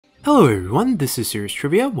Hello everyone, this is Serious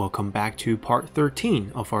Trivia. Welcome back to part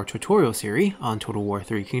 13 of our tutorial series on Total War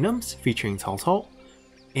 3 Kingdoms featuring Cao Cao.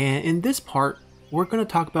 And in this part, we're going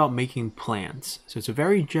to talk about making plans. So it's a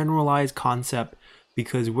very generalized concept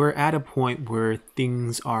because we're at a point where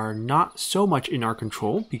things are not so much in our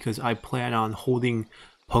control, because I plan on holding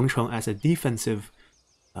Pengcheng as a defensive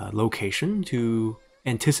location to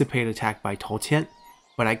anticipate attack by Tao Qian,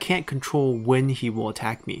 but I can't control when he will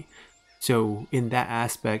attack me. So in that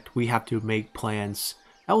aspect, we have to make plans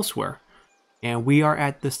elsewhere. And we are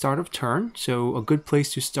at the start of turn, so a good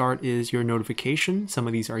place to start is your notification. Some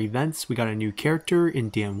of these are events. We got a new character in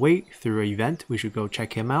Dian Wei through an event. We should go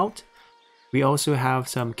check him out. We also have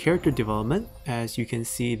some character development. As you can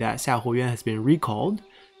see that Xiahou Yuan has been recalled,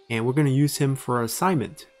 and we're going to use him for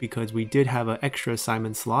assignment because we did have an extra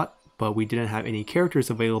assignment slot, but we didn't have any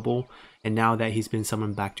characters available. And now that he's been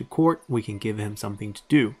summoned back to court, we can give him something to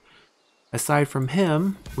do. Aside from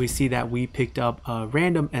him, we see that we picked up a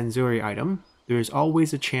random Anzuri item. There's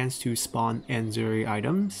always a chance to spawn Anzuri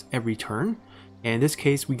items every turn. And in this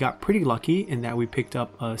case, we got pretty lucky in that we picked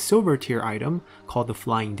up a silver tier item called the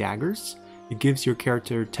Flying Daggers. It gives your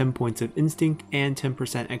character 10 points of instinct and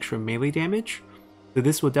 10% extra melee damage. So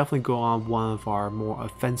this will definitely go on one of our more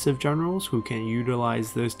offensive generals who can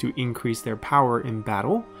utilize this to increase their power in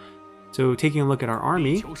battle. So taking a look at our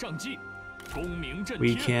army,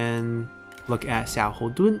 we can look at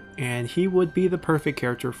Xiahou Dun, and he would be the perfect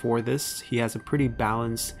character for this. He has a pretty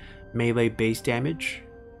balanced melee base damage,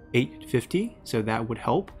 850, so that would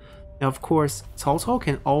help. Now of course, Cao Cao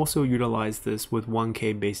can also utilize this with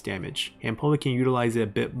 1k base damage, and probably can utilize it a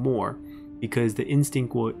bit more because the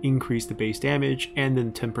instinct will increase the base damage and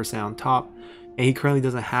then 10% on top, and he currently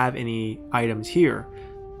doesn't have any items here.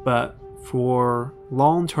 But for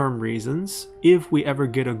long-term reasons, if we ever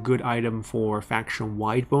get a good item for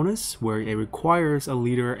faction-wide bonus where it requires a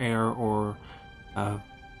leader, heir, or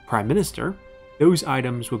prime minister, those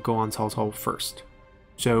items would go on Cao Cao first.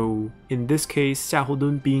 So in this case, Xiahou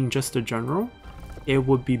Dun being just a general, it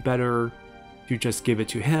would be better to just give it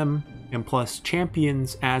to him. And plus,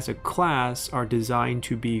 champions as a class are designed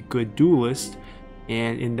to be good duelists,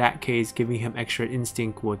 and in that case, giving him extra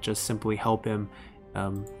instinct will just simply help him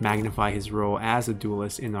magnify his role as a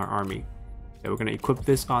duelist in our army. So we're going to equip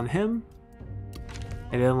this on him.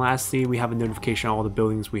 And then lastly, we have a notification on all the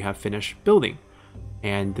buildings we have finished building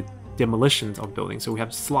and the demolitions of buildings. So we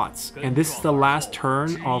have slots, and this is the last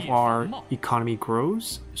turn of our economy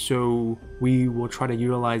grows, so we will try to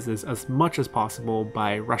utilize this as much as possible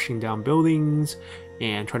by rushing down buildings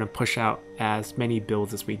and trying to push out as many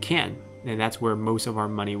builds as we can, and that's where most of our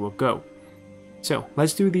money will go. So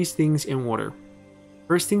let's do these things in order.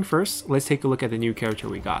 First thing first, let's take a look at the new character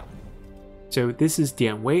we got. So this is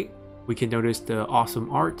Dian Wei. We can notice the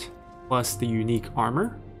awesome art, plus the unique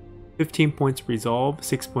armor. 15 points resolve,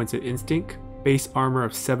 6 points of instinct, base armor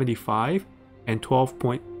of 75, and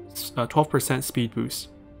 12% speed boost.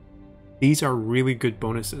 These are really good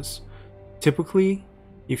bonuses. Typically,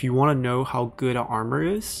 if you want to know how good our armor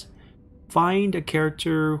is, find a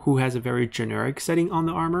character who has a very generic setting on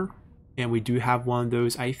the armor. And we do have one of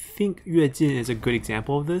those. I think Yue Jin is a good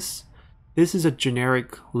example of this. This is a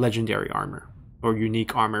generic legendary armor, or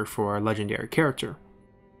unique armor for a legendary character.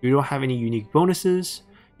 You don't have any unique bonuses.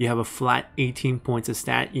 You have a flat 18 points of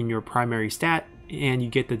stat in your primary stat, and you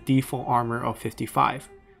get the default armor of 55.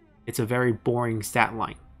 It's a very boring stat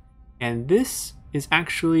line. And this is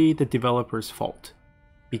actually the developer's fault,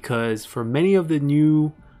 because for many of the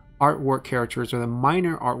new artwork characters or the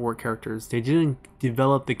minor artwork characters, they didn't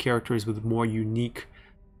develop the characters with more unique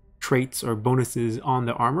traits or bonuses on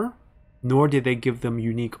the armor, nor did they give them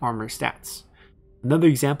unique armor stats. Another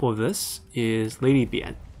example of this is Lady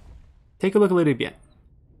Bian. Take a look at Lady Bian.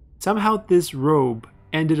 Somehow this robe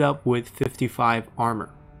ended up with 55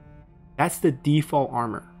 armor. That's the default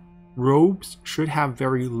armor. Robes should have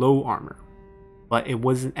very low armor, but it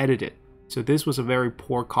wasn't edited. So this was a very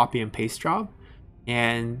poor copy and paste job.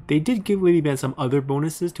 And they did give Lady Bian some other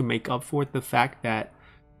bonuses to make up for the fact that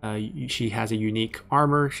she has a unique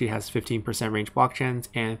armor, she has 15% range block chance,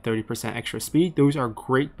 and 30% extra speed. Those are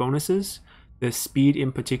great bonuses. The speed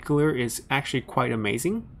in particular is actually quite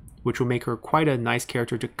amazing, which will make her quite a nice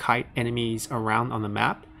character to kite enemies around on the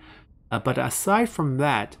map. But aside from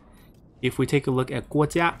that, if we take a look at Guo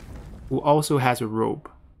Jia, who also has a robe,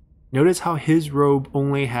 notice how his robe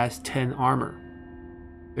only has 10 armor.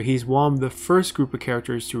 So he's one of the first group of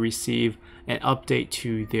characters to receive an update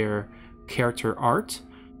to their character art.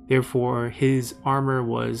 Therefore, his armor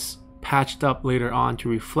was patched up later on to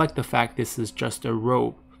reflect the fact this is just a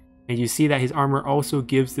robe. And you see that his armor also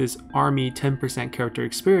gives this army 10% character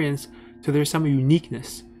experience, so there's some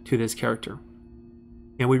uniqueness. to this character.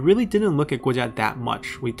 And we really didn't look at Guo Jia that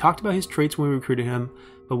much. We talked about his traits when we recruited him,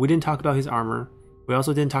 but we didn't talk about his armor. We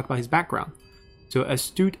also didn't talk about his background. So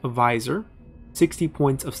Astute Advisor, 60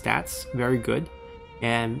 points of stats, very good.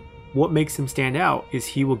 And what makes him stand out is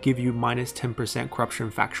he will give you minus 10%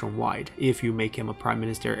 corruption faction wide if you make him a Prime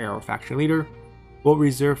Minister or faction leader. We'll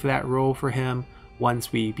reserve that role for him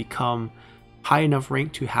once we become high enough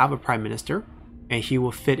rank to have a Prime Minister, and he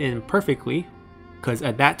will fit in perfectly because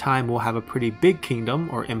at that time we'll have a pretty big kingdom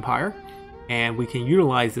or empire, and we can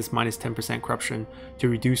utilize this minus 10% corruption to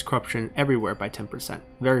reduce corruption everywhere by 10%.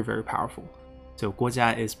 Very, very powerful. So Guo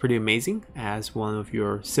Jia is pretty amazing as one of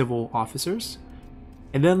your civil officers.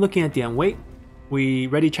 And then looking at Dian Wei, we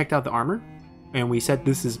already checked out the armor, and we said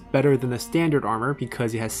this is better than the standard armor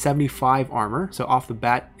because it has 75 armor. So off the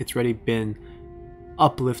bat, it's already been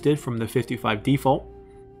uplifted from the 55 default.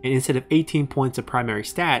 And instead of 18 points of primary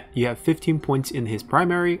stat, you have 15 points in his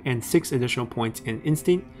primary and 6 additional points in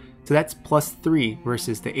instinct. So that's plus 3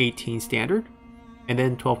 versus the 18 standard, and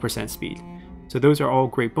then 12% speed. So those are all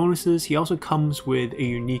great bonuses. He also comes with a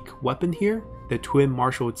unique weapon here, the Twin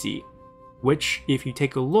Martial Zi, which if you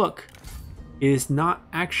take a look, is not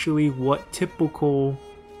actually what typical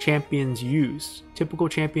champions use. Typical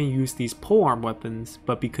champion use these polearm weapons,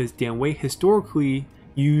 but because Dian Wei historically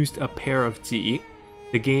used a pair of Zi,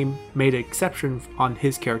 the game made an exception on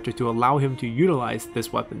his character to allow him to utilize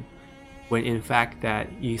this weapon, when in fact that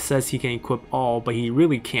he says he can equip all, but he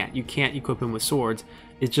really can't. You can't equip him with swords.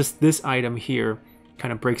 It's just this item here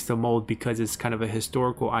kind of breaks the mold because it's kind of a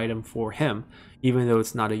historical item for him, even though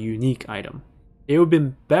it's not a unique item. It would have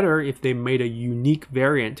been better if they made a unique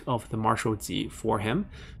variant of the Martial Zi for him.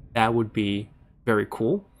 That would be very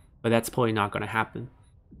cool, but that's probably not going to happen.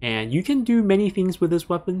 And you can do many things with this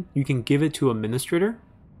weapon. You can give it to Administrator.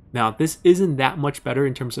 Now, this isn't that much better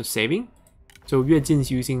in terms of saving. So Yue Jin's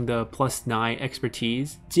using the plus 9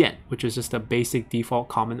 expertise Jian, which is just a basic default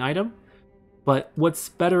common item. But what's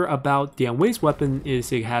better about Dian Wei's weapon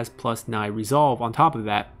is it has plus 9 resolve on top of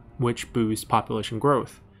that, which boosts population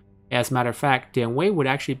growth. As a matter of fact, Dian Wei would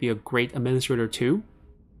actually be a great Administrator too,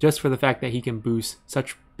 just for the fact that he can boost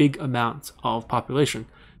such big amounts of population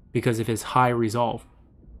because of his high resolve.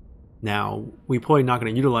 Now, we're probably not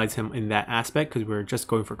going to utilize him in that aspect because we're just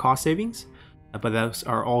going for cost savings, but those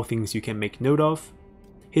are all things you can make note of.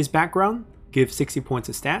 His background gives 60 points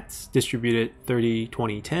of stats, distributed 30,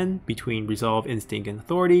 20, 10 between Resolve, Instinct, and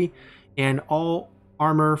Authority, and all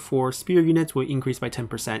armor for spear units will increase by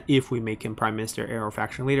 10% if we make him Prime Minister or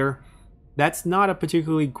Faction Leader. That's not a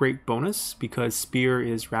particularly great bonus because spear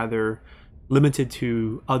is rather limited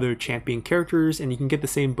to other champion characters, and you can get the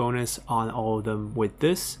same bonus on all of them with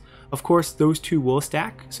this. Of course, those two will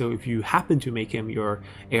stack, so if you happen to make him your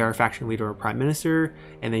AR Faction Leader or Prime Minister,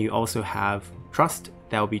 and then you also have Trust,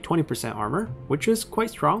 that will be 20% armor, which is quite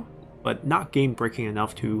strong, but not game-breaking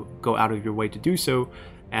enough to go out of your way to do so,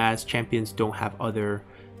 as champions don't have other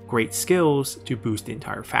great skills to boost the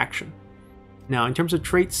entire faction. Now, in terms of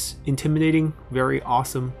traits, Intimidating, very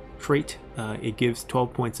awesome trait. It gives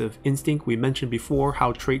 12 points of Instinct. We mentioned before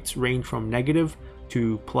how traits range from negative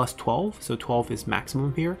to plus 12, so 12 is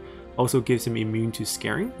maximum here. Also gives him immune to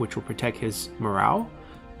scaring, which will protect his morale.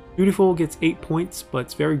 Beautiful gets 8 points, but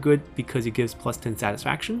it's very good because it gives plus 10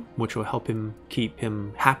 satisfaction, which will help him keep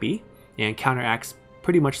him happy and counteracts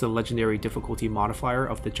pretty much the legendary difficulty modifier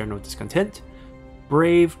of the general discontent.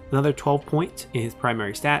 Brave, another 12 points in his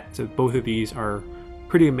primary stat, so both of these are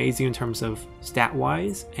pretty amazing in terms of stat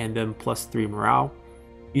wise, and then plus 3 morale.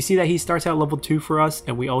 You see that he starts out level 2 for us,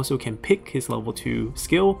 and we also can pick his level 2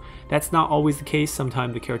 skill. That's not always the case.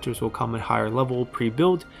 Sometimes the characters will come at higher level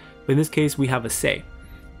pre-build, but in this case we have a say.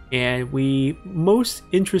 And we, most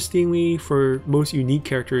interestingly for most unique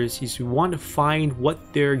characters, is we want to find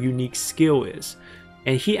what their unique skill is.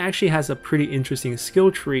 And he actually has a pretty interesting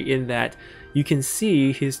skill tree in that you can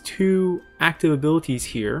see his 2 active abilities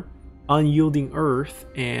here, Unyielding Earth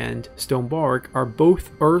and Stone Bark, are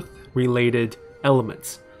both earth related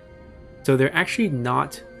elements. So they're actually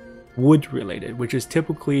not wood related, which is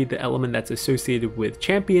typically the element that's associated with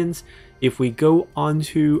champions. If we go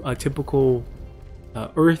onto a typical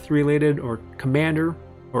earth related or commander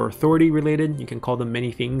or authority related, you can call them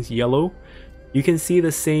many things, yellow, you can see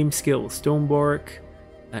the same skills, Stone Bark,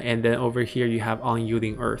 and then over here you have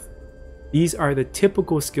Unyielding Earth. These are the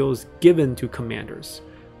typical skills given to commanders.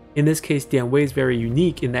 In this case, Dian Wei is very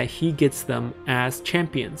unique in that he gets them as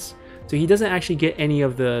champions. So he doesn't actually get any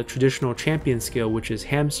of the traditional champion skill, which is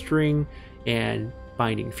Hamstring and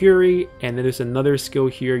Binding Fury, and then there's another skill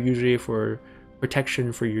here usually for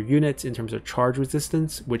protection for your units in terms of charge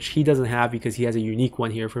resistance, which he doesn't have because he has a unique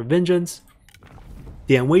one here for Vengeance.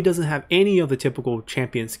 Dian Wei doesn't have any of the typical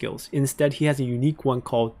champion skills. Instead, he has a unique one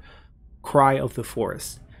called Cry of the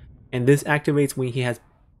Forest. And this activates when he has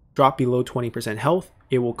dropped below 20% health.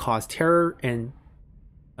 It will cause terror and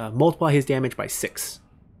multiply his damage by 6,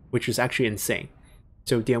 which is actually insane.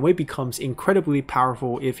 So Dian Wei becomes incredibly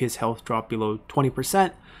powerful if his health dropped below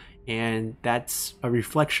 20%, and that's a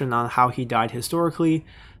reflection on how he died historically.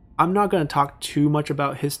 I'm not going to talk too much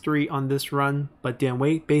about history on this run, but Dian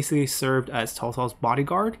Wei basically served as Cao Cao's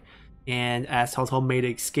bodyguard, and as Cao Cao made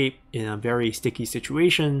an escape in a very sticky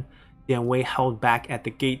situation, Dian Wei held back at the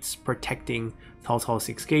gates protecting Cao Cao's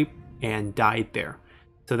escape and died there.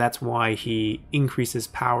 So that's why he increases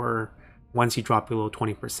power once he dropped below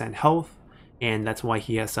 20% health, and that's why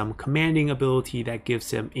he has some commanding ability that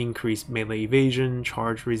gives him increased melee evasion,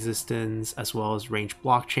 charge resistance, as well as range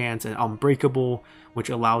block chance and unbreakable, which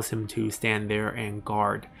allows him to stand there and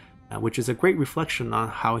guard, which is a great reflection on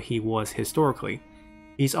how he was historically.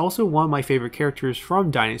 He's also one of my favorite characters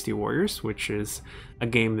from Dynasty Warriors, which is a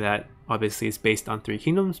game that obviously is based on Three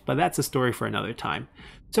Kingdoms, but that's a story for another time.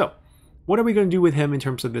 So, what are we going to do with him in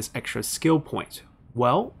terms of this extra skill point?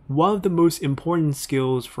 Well, one of the most important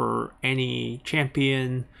skills for any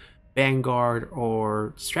champion, vanguard,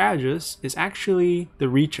 or strategist is actually the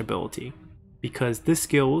reach ability, because this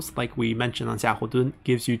skills, like we mentioned on Xiaohu,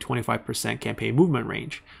 gives you 25% campaign movement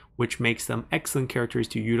range, which makes them excellent characters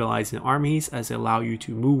to utilize in armies as they allow you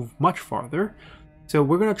to move much farther. So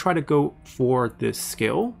we're going to try to go for this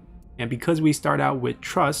skill, and because we start out with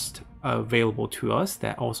Trust available to us,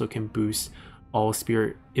 that also can boost all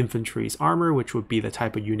Spirit Infantry's armor, which would be the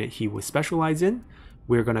type of unit he would specialize in.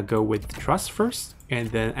 We're going to go with Trust first, and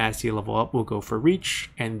then as you level up, we'll go for Reach,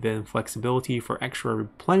 and then Flexibility for extra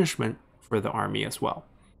replenishment for the army as well.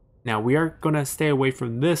 Now we are going to stay away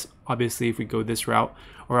from this, obviously, if we go this route,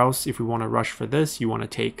 or else if we want to rush for this, you want to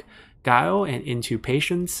take Guile and into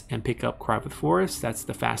Patience and pick up Cry of the Forest. That's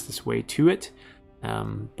the fastest way to it.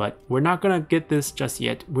 But we're not going to get this just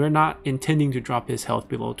yet. We're not intending to drop his health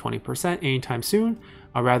below 20% anytime soon.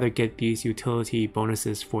 I'd rather get these utility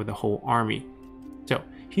bonuses for the whole army. So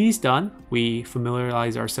he's done. We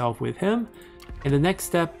familiarize ourselves with him. And the next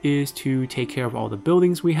step is to take care of all the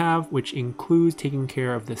buildings we have, which includes taking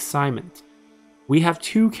care of the assignment. We have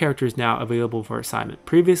 2 characters now available for assignment.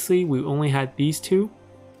 Previously, we only had these 2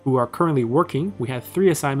 who are currently working. We have 3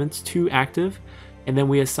 assignments, 2 active. And then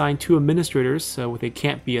we assigned 2 administrators, so they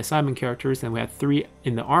can't be assignment characters. And we had 3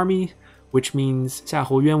 in the army, which means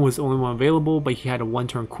Xiahou Yuan was the only one available, but he had a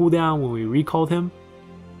 1-turn cooldown when we recalled him.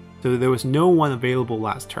 So there was no one available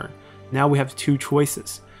last turn. Now we have 2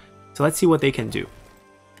 choices. So let's see what they can do.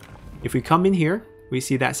 If we come in here, we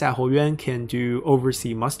see that Xiahou Yuan can do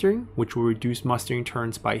Oversee Mustering, which will reduce mustering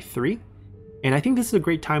turns by 3. And I think this is a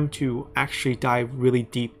great time to actually dive really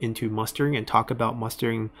deep into mustering and talk about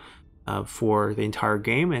mustering for the entire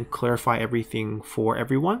game and clarify everything for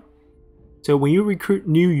everyone. So when you recruit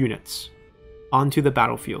new units onto the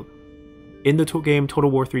battlefield, in the game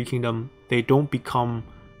Total War 3 Kingdom, they don't become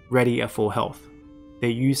ready at full health. They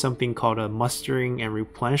use something called a mustering and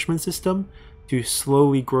replenishment system to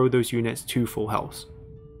slowly grow those units to full health.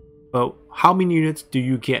 But how many units do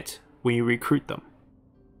you get when you recruit them?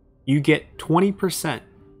 You get 20%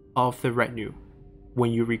 of the retinue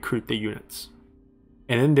when you recruit the units.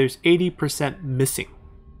 And then there's 80% missing.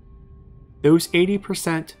 Those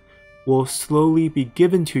 80% will slowly be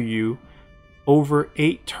given to you over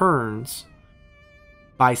 8 turns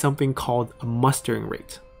by something called a mustering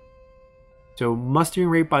rate. So mustering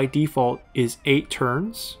rate by default is 8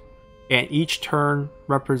 turns, and each turn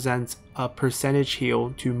represents a percentage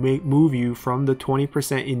heal to move you from the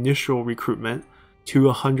 20% initial recruitment to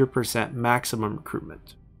 100% maximum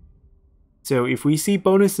recruitment. So if we see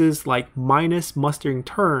bonuses like minus mustering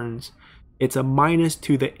turns, it's a minus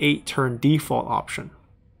to the 8 turn default option.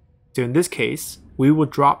 So in this case, we will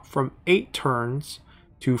drop from 8 turns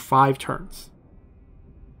to 5 turns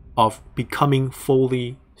of becoming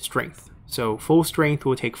fully strength. So full strength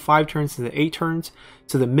will take 5 turns instead of 8 turns.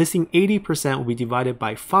 So the missing 80% will be divided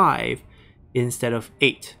by 5 instead of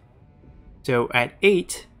 8. So at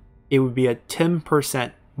 8, it would be a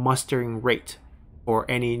 10% mustering rate for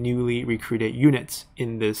any newly recruited units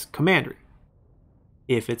in this commandery.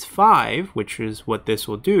 If it's 5, which is what this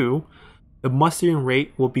will do, the mustering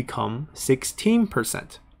rate will become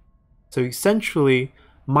 16%. So essentially,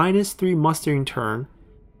 minus 3 mustering turn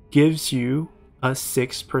gives you a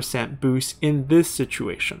 6% boost in this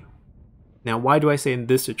situation. Now, why do I say in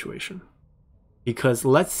this situation? Because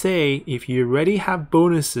let's say if you already have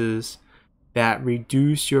bonuses that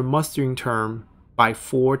reduce your mustering term by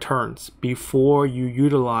 4 turns before you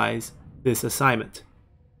utilize this assignment.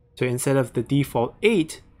 So instead of the default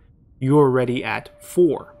 8, you're already at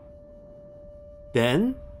 4.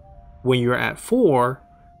 Then, when you're at 4,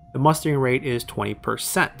 the mustering rate is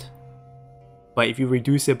 20%. But if you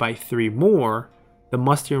reduce it by 3 more, the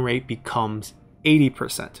mustering rate becomes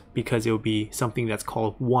 80% because it will be something that's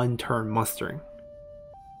called 1-turn mustering.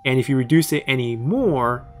 And if you reduce it any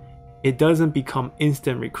more, it doesn't become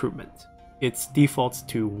instant recruitment. It defaults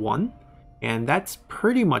to 1, and that's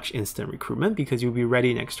pretty much instant recruitment because you'll be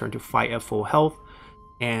ready next turn to fight at full health,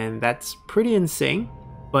 and that's pretty insane.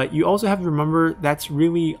 But you also have to remember that's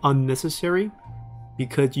really unnecessary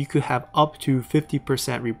because you could have up to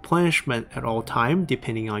 50% replenishment at all time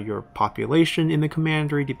depending on your population in the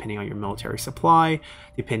commandery, depending on your military supply,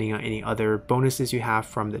 depending on any other bonuses you have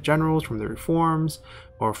from the generals, from the reforms,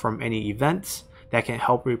 or from any events that can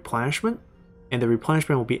help replenishment. And the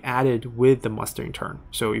replenishment will be added with the mustering turn.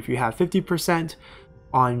 So if you have 50%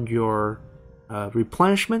 on your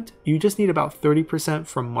replenishment, you just need about 30%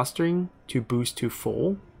 from mustering to boost to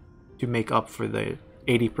full to make up for the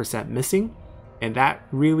 80% missing. And that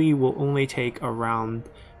really will only take around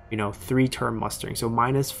 3-turn mustering. So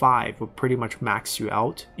 -5 will pretty much max you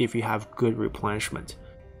out if you have good replenishment.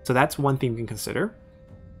 So that's one thing you can consider.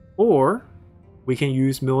 Or we can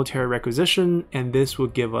use military requisition, and this will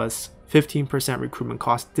give us 15% recruitment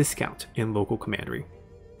cost discount in local commandery.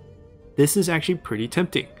 This is actually pretty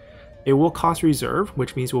tempting. It will cost reserve,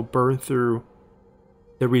 which means we'll burn through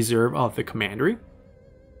the reserve of the commandery.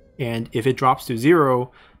 And if it drops to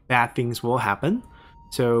 0, bad things will happen.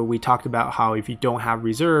 So we talked about how if you don't have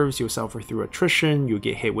reserves, you'll suffer through attrition, you'll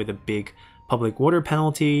get hit with a big public water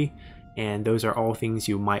penalty, and those are all things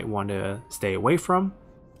you might want to stay away from.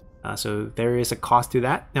 So there is a cost to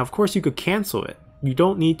that. Now, of course, you could cancel it. You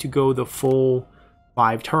don't need to go the full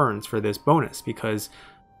 5 turns for this bonus because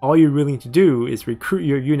all you really need to do is recruit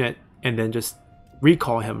your unit and then just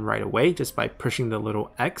recall him right away just by pushing the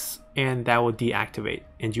little X, and that will deactivate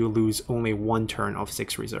and you'll lose only 1 turn of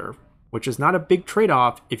 6 reserve, which is not a big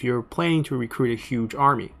trade-off if you're planning to recruit a huge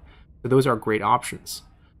army. So those are great options.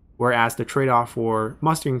 Whereas the trade-off for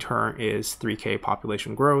mustering turn is 3k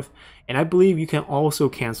population growth, and I believe you can also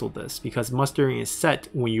cancel this because mustering is set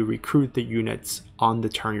when you recruit the units on the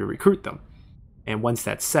turn you recruit them. And once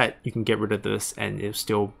that's set, you can get rid of this and it'll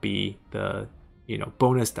still be the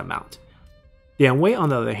bonused amount. Dian Wei, on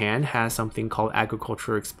the other hand, has something called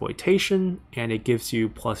agricultural exploitation, and it gives you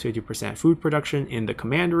plus 50% food production in the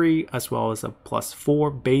commandery as well as a plus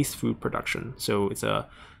 4 base food production. So it's a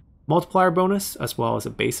multiplier bonus as well as a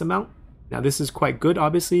base amount. Now this is quite good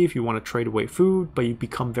obviously if you want to trade away food, but you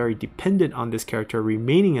become very dependent on this character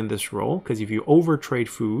remaining in this role because if you over trade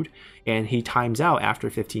food and he times out after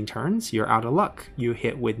 15 turns, you're out of luck. You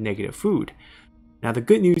hit with negative food. Now the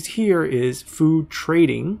good news here is food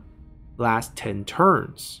trading lasts 10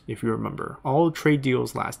 turns. If you remember, all trade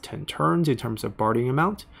deals last 10 turns in terms of bartering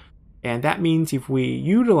amount, and that means if we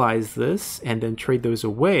utilize this and then trade those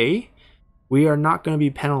away, we are not going to be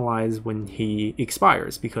penalized when he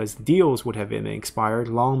expires because deals would have been expired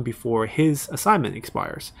long before his assignment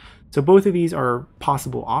expires. So both of these are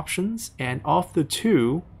possible options, and of the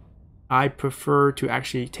two, I prefer to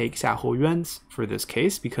actually take Huainan for this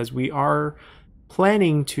case because we are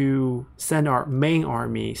planning to send our main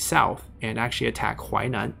army south and actually attack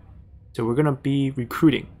Huainan. So we're going to be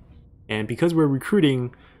recruiting, and because we're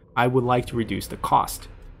recruiting, I would like to reduce the cost.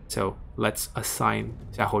 So let's assign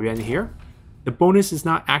Huainan here. The bonus is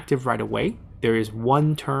not active right away. There is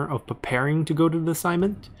 1 turn of preparing to go to the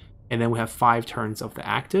assignment, and then we have 5 turns of the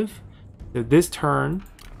active. So this turn,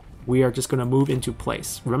 we are just going to move into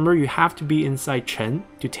place. Remember, you have to be inside Chen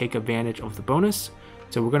to take advantage of the bonus.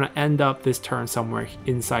 So we're going to end up this turn somewhere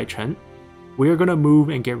inside Chen. We are going to move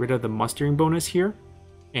and get rid of the mustering bonus here,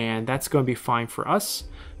 and that's going to be fine for us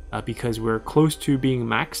because we're close to being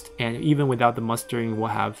maxed, and even without the mustering, we'll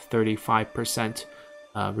have 35%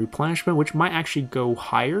 replenishment, which might actually go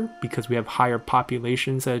higher because we have higher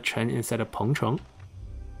populations at Chen instead of Pengcheng.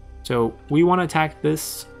 So we want to attack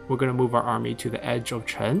this. We're going to move our army to the edge of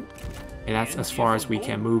Chen, and that's as far as we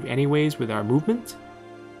can move anyways with our movement.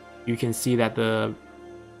 You can see that the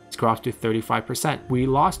drops to 35%. We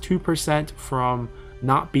lost 2% from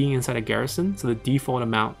not being inside a garrison, so the default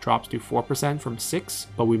amount drops to 4% from 6,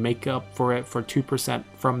 but we make up for it for 2%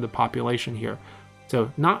 from the population here.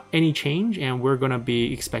 So not any change, and we're going to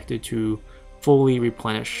be expected to fully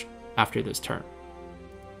replenish after this turn.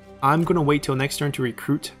 I'm going to wait till next turn to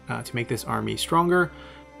recruit to make this army stronger.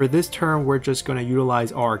 For this turn, we're just going to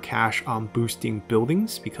utilize our cash on boosting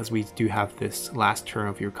buildings because we do have this last turn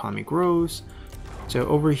of your economy grows. So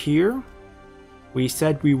over here, we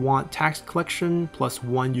said we want tax collection plus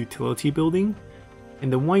 1 utility building.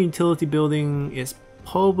 And the one utility building is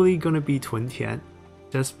probably going to be Tuntian,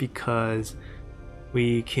 just because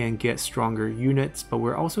we can get stronger units, but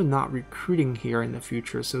we're also not recruiting here in the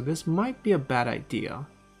future, so this might be a bad idea.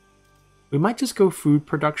 We might just go food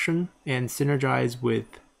production and synergize with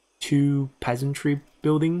 2 peasantry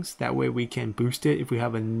buildings. That way we can boost it. If we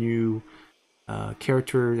have a new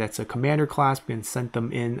character that's a commander class, we can send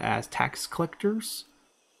them in as tax collectors.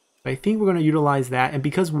 I think we're going to utilize that, and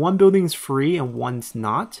because one building's free and one's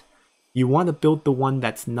not, you want to build the one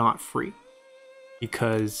that's not free,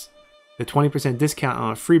 because the 20% discount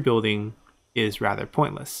on a free building is rather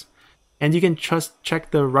pointless. And you can just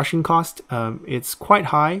check the rushing cost. It's quite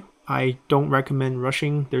high. I don't recommend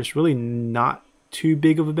rushing. There's really not too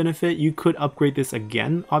big of a benefit. You could upgrade this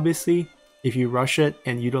again, obviously, if you rush it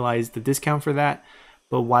and utilize the discount for that.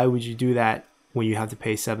 But why would you do that when you have to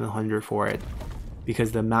pay 700 for it?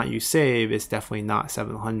 Because the amount you save is definitely not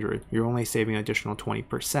 700. You're only saving an additional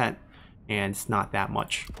 20%, and it's not that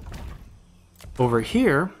much. Over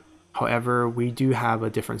here, however, we do have a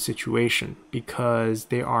different situation, because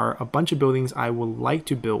there are a bunch of buildings I would like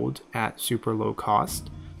to build at super low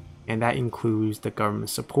cost, and that includes the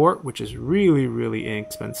government support, which is really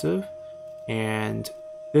inexpensive, and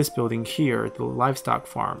this building here, the livestock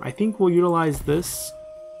farm. I think we'll utilize this.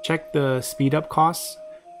 Check the speed up costs,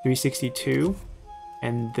 362,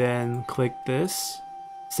 and then click this,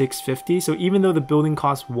 650. So even though the building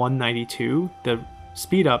costs 192, the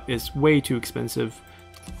speed up is way too expensive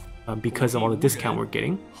because of all the discount we're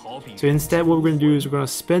getting. So instead what we're going to do is we're going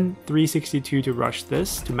to spend 362 to rush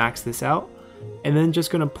this, to max this out, and then just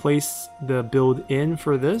going to place the build in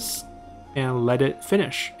for this and let it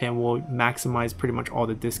finish, and we'll maximize pretty much all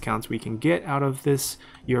the discounts we can get out of this.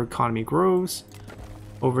 Your economy grows.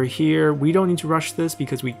 Over here, we don't need to rush this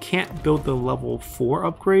because we can't build the level 4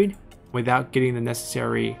 upgrade without getting the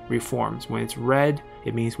necessary reforms. When it's red,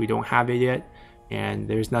 it means we don't have it yet, and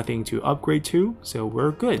there's nothing to upgrade to, so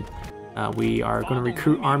we're good. We are going to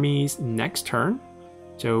recruit armies next turn,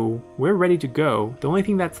 so we're ready to go. The only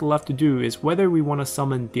thing that's left to do is whether we want to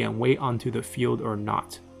summon Dian Wei onto the field or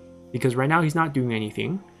not, because right now he's not doing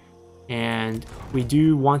anything, and we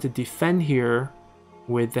do want to defend here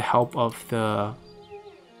with the help of the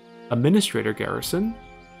administrator garrison,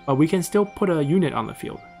 but we can still put a unit on the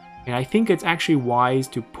field. And I think it's actually wise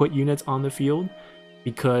to put units on the field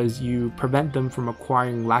because you prevent them from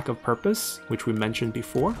acquiring lack of purpose, which we mentioned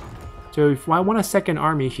before. So if I want a second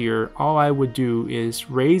army here, all I would do is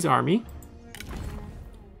raise army,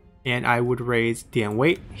 and I would raise Dian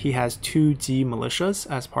Wei. He has 2 G militias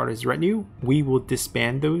as part of his retinue. We will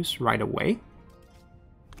disband those right away.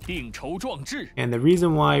 And the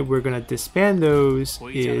reason why we're going to disband those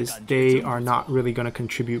is they are not really going to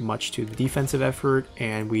contribute much to the defensive effort,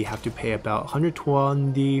 and we have to pay about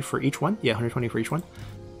 120 for each one. Yeah, 120 for each one.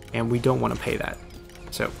 And we don't want to pay that.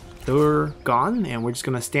 So they're gone, and we're just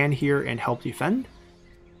going to stand here and help defend.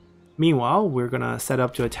 Meanwhile, we're going to set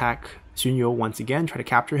up to attack Xun You once again, try to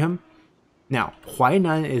capture him. Now,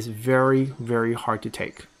 Huainan is very hard to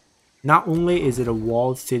take. Not only is it a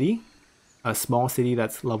walled city, a small city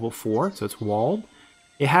that's level 4, so it's walled.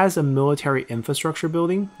 It has a military infrastructure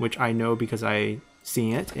building, which I know because I've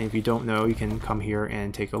seen it, and if you don't know, you can come here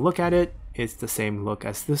and take a look at it. It's the same look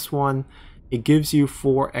as this one. It gives you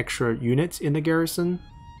 4 extra units in the garrison.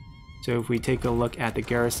 So if we take a look at the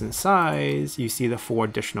garrison size, you see the 4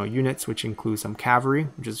 additional units, which include some cavalry,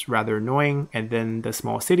 which is rather annoying, and then the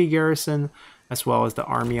small city garrison, as well as the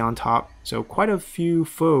army on top. So quite a few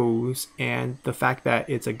foes, and the fact that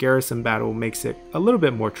it's a garrison battle makes it a little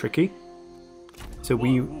bit more tricky. So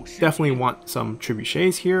we definitely want some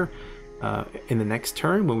trebuchets here in the next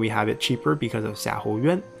turn when we have it cheaper because of Xiahou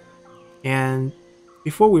Yuan. And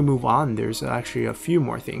before we move on, there's actually a few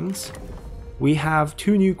more things. We have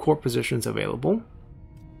 2 new court positions available.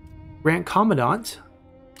 Grand Commandant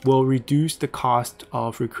will reduce the cost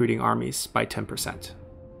of recruiting armies by 10%.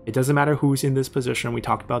 It doesn't matter who's in this position, we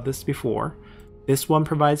talked about this before. This one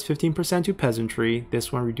provides 15% to peasantry,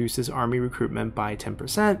 this one reduces army recruitment by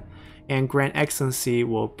 10%, and Grand Excellency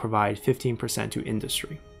will provide 15% to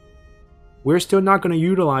industry. We're still not going to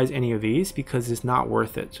utilize any of these because it's not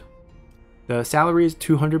worth it. The salary is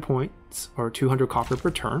 200 points, or 200 copper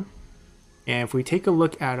per turn. And if we take a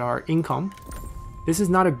look at our income, this is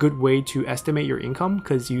not a good way to estimate your income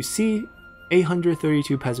because you see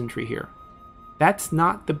 832 peasantry here. That's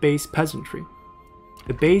not the base peasantry.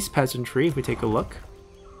 The base peasantry, if we take a look,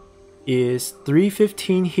 is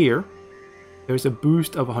 315 here. There's a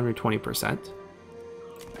boost of 120%.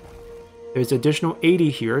 There's additional 80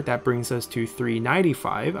 here. That brings us to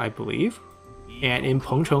 395, I believe. And in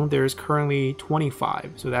Pengcheng, there's currently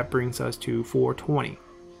 25, so that brings us to 420.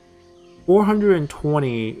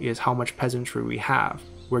 420 is how much peasantry we have.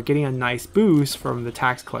 We're getting a nice boost from the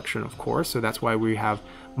tax collection, of course, so that's why we have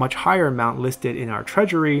much higher amount listed in our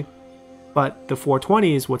treasury, but the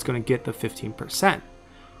 420 is what's going to get the 15%,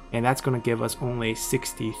 and that's going to give us only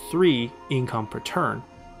 63 income per turn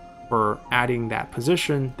for adding that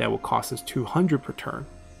position that will cost us 200 per turn.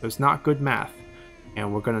 So it's not good math,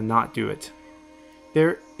 and we're going to not do it.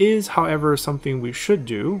 There is, however, something we should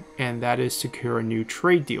do, and that is secure a new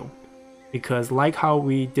trade deal. Because like how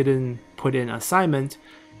we didn't put in assignment,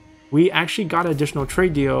 we actually got an additional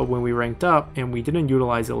trade deal when we ranked up and we didn't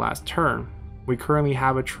utilize it last turn. We currently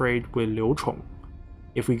have a trade with Liu Chong.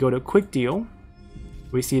 If we go to quick deal,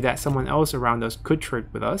 we see that someone else around us could trade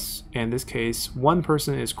with us. In this case, one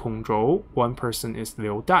person is Kong Zhou, one person is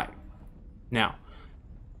Liu Dai. Now,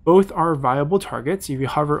 both are viable targets. If you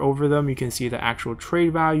hover over them, you can see the actual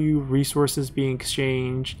trade value, resources being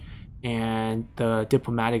exchanged, and the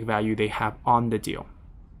diplomatic value they have on the deal.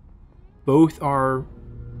 Both are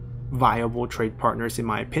viable trade partners in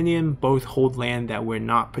my opinion. Both hold land that we're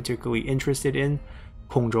not particularly interested in.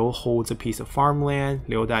 Kong Zhou holds a piece of farmland.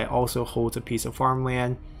 Liu Dai also holds a piece of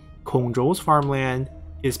farmland. Kong Zhou's farmland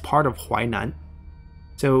is part of Huainan.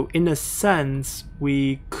 So in a sense,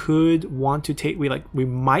 we could want to take, we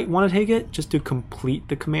might want to take it just to complete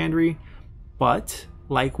the commandery, but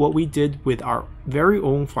like what we did with our very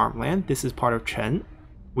own farmland, this is part of Chen,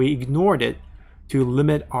 we ignored it to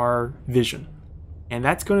limit our vision. And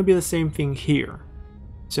that's going to be the same thing here.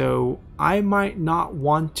 So I might not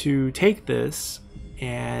want to take this,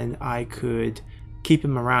 and I could keep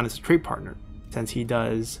him around as a trade partner, since he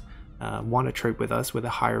does want to trade with us with a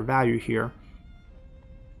higher value here.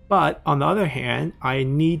 But on the other hand, I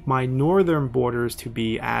need my northern borders to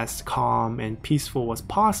be as calm and peaceful as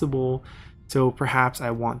possible, so perhaps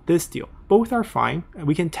I want this deal. Both are fine.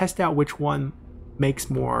 We can test out which one makes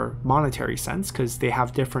more monetary sense because they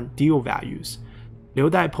have different deal values. Liu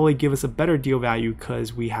Dai probably give us a better deal value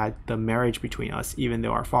because we had the marriage between us, even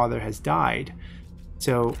though our father has died.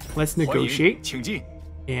 So let's negotiate.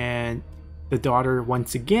 And the daughter,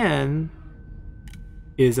 once again,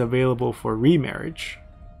 is available for remarriage.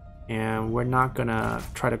 And we're not gonna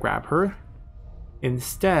try to grab her.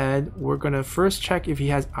 Instead, we're gonna first check if he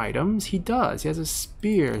has items. He does. He has a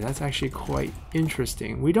spear. That's actually quite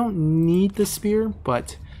interesting. We don't need the spear,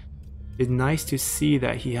 but it's nice to see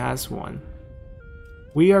that he has one.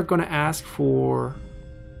 We are gonna ask for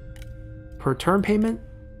per turn payment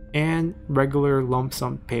and regular lump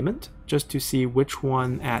sum payment, just to see which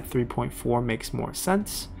one at 3.4 makes more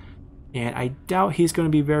sense. And I doubt he's going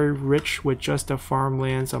to be very rich with just a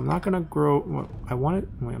farmland, so I'm not going to grow.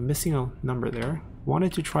 I'm missing a number there.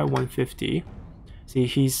 Wanted to try 150. See,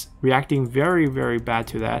 he's reacting very, very bad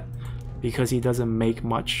to that because he doesn't make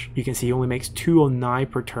much. You can see he only makes 209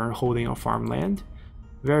 per turn holding a farmland.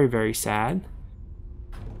 Very, very sad.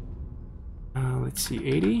 Let's see,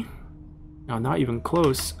 80. No, not even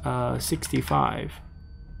close. 65.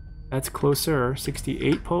 That's closer.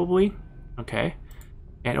 68 probably. Okay.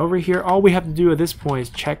 And over here, all we have to do at this point is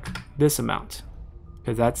check this amount,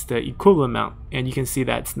 because that's the equivalent amount, and you can see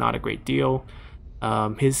that's not a great deal.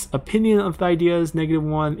 His opinion of the idea is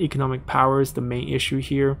 -1. Economic power is the main issue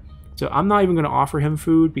here. So I'm not even going to offer him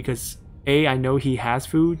food because A, I know he has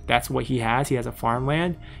food. That's what he has. He has a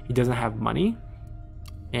farmland. He doesn't have money.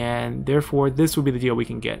 And therefore, this will be the deal we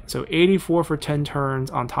can get. So 84 for 10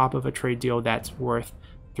 turns on top of a trade deal that's worth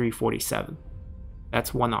 347.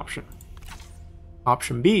 That's one option.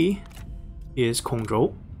 Option B is Kong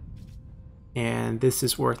Zhou, and this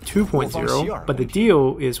is worth 2.0, but the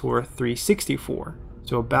deal is worth 364,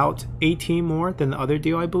 so about 18 more than the other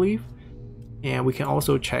deal, I believe. And we can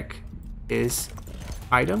also check his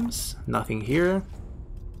items. Nothing here.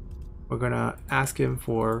 We're gonna ask him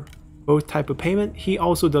for both type of payment. He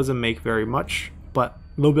also doesn't make very much, but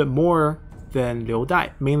a little bit more than Liu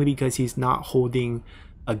Dai, mainly because he's not holding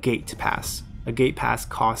a gate pass. A gate pass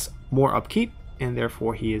costs more upkeep, and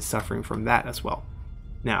therefore he is suffering from that as well.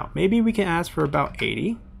 Now, maybe we can ask for about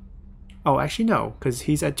 80. Oh, actually no, because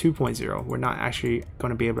he's at 2.0. We're not actually going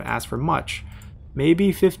to be able to ask for much.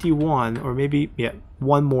 Maybe 51, or maybe, yeah,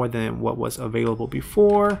 one more than what was available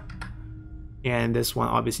before. And this one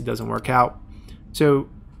obviously doesn't work out. So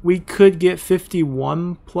we could get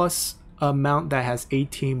 51 plus amount that has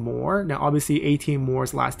 18 more. Now, obviously 18 more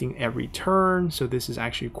is lasting every turn, so this is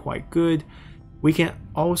actually quite good. We can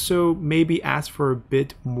also maybe ask for a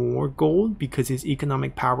bit more gold because his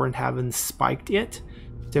economic power haven't spiked yet.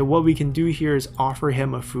 So what we can do here is offer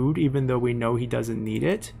him a food even though we know he doesn't need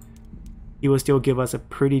it. he will still give us a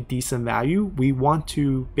pretty decent value. We want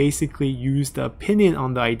to basically use the opinion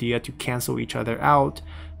on the idea to cancel each other out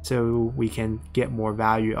so we can get more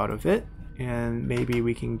value out of it. And maybe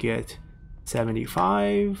we can get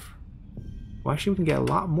 75. Well, actually we can get a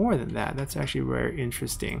lot more than that. That's actually very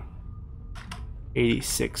interesting.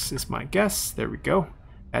 86 is my guess. There we go.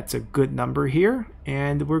 That's a good number here,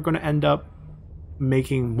 and we're going to end up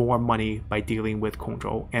making more money by dealing with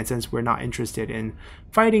Kongzhou. And since we're not interested in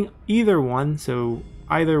fighting either one, so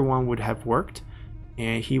either one would have worked,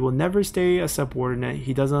 and he will never stay a subordinate.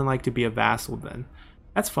 He doesn't like to be a vassal then.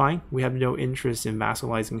 That's fine. We have no interest in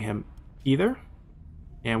vassalizing him either,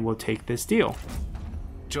 and we'll take this deal.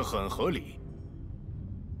 这很合理.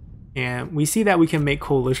 And we see that we can make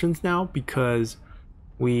coalitions now because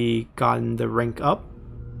we gotten the rank up.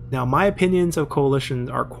 Now my opinions of coalitions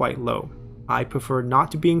are quite low. I prefer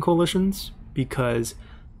not to be in coalitions because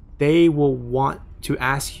they will want to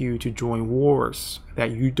ask you to join wars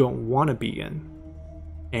that you don't want to be in.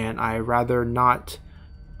 And I rather not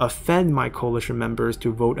offend my coalition members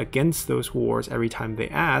to vote against those wars every time they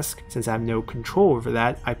ask. Since I have no control over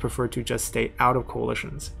that, I prefer to just stay out of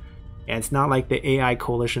coalitions. And it's not like the AI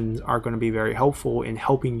coalitions are going to be very helpful in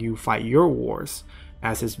helping you fight your wars,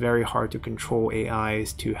 as it's very hard to control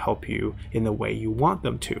AIs to help you in the way you want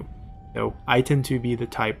them to. So I tend to be the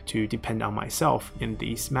type to depend on myself in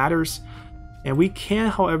these matters. And we can,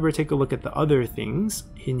 however, take a look at the other things.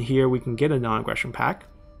 In here we can get a non-aggression pack,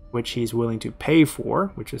 which he's willing to pay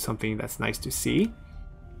for, which is something that's nice to see.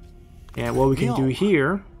 And what we can do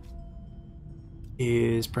here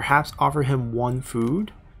is perhaps offer him 1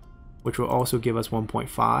 food, which will also give us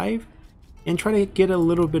 1.5, and try to get a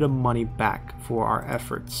little bit of money back for our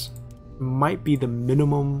efforts. Might be the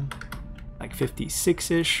minimum, like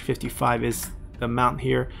 56-ish, 55 is the amount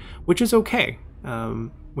here, which is okay,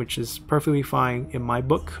 which is perfectly fine in my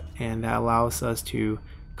book, and that allows us to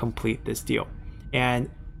complete this deal. And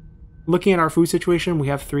looking at our food situation, we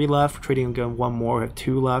have 3 left, trading again 1 more, we have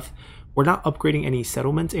 2 left. We're not upgrading any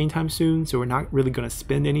settlements anytime soon, so we're not really going to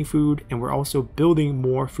spend any food, and we're also building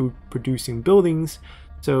more food producing buildings,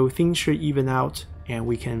 so things should even out and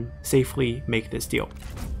we can safely make this deal.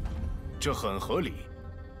 这很合理.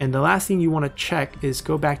 And the last thing you want to check is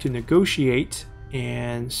go back to negotiate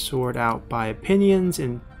and sort out by opinions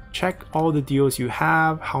and check all the deals you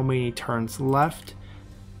have, how many turns left,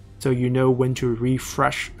 so you know when to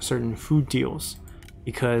refresh certain food deals.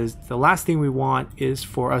 Because the last thing we want is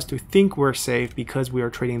for us to think we're safe because we are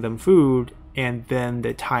trading them food, and then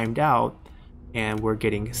they timed out and we're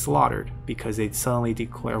getting slaughtered because they suddenly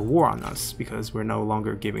declare war on us because we're no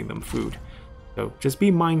longer giving them food. So just be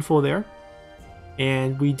mindful there.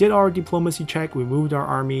 And we did our diplomacy check, we moved our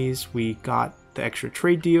armies, we got the extra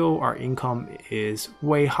trade deal, our income is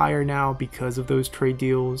way higher now because of those trade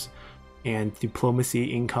deals and diplomacy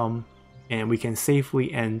income, and we can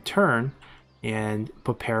safely end turn and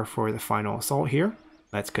prepare for the final assault here.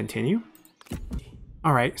 Let's continue.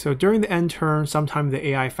 Alright, so during the end turn, sometimes the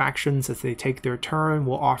AI factions, as they take their turn,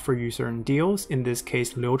 will offer you certain deals. In this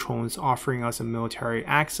case, Liu Chong is offering us a military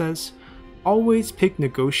access. Always pick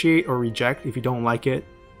negotiate or reject if you don't like it.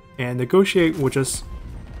 And negotiate will just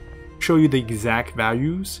show you the exact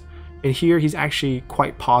values. And here he's actually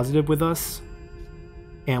quite positive with us.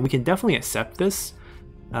 And we can definitely accept this.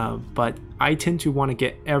 But I tend to want to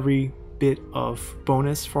get every bit of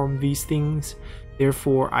bonus from these things.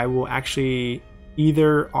 Therefore, I will actually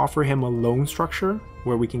either offer him a loan structure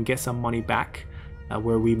where we can get some money back,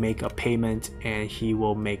 where we make a payment and he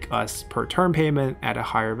will make us per turn payment at a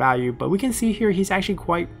higher value. But we can see here he's actually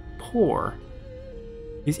quite poor.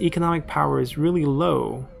 His economic power is really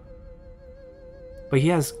low, but he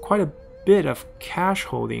has quite a bit of cash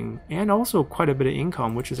holding and also quite a bit of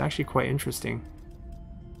income, which is actually quite interesting.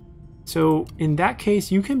 So in that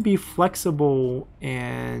case, you can be flexible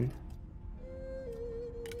and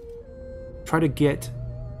try to get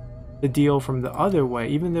the deal from the other way,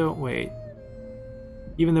 even though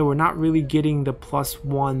we're not really getting the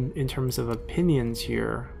 +1 in terms of opinions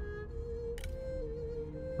here.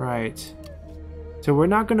 Right. So we're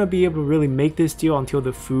not going to be able to really make this deal until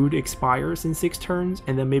the food expires in 6 turns,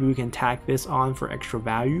 and then maybe we can tack this on for extra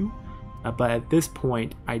value. But at this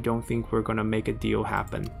point, I don't think we're going to make a deal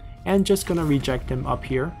happen. And just going to reject him up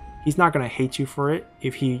here. He's not going to hate you for it.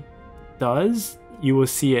 If he does, you will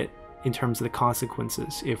see it in terms of the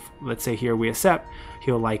consequences. If, let's say here we accept,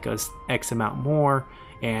 he'll like us X amount more,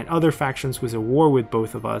 and other factions with a war with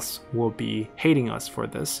both of us will be hating us for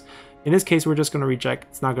this. In this case, we're just going to reject.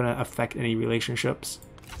 It's not going to affect any relationships.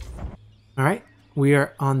 Alright, we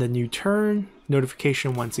are on the new turn.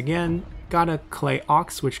 Notification once again. got a clay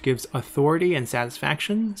ox, which gives authority and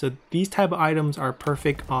satisfaction. So these type of items are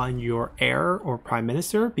perfect on your heir or prime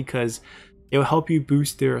minister because it will help you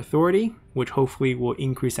boost their authority, which hopefully will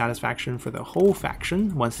increase satisfaction for the whole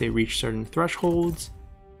faction once they reach certain thresholds.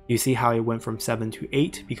 You see how it went from 7 to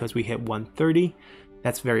 8 because we hit 130.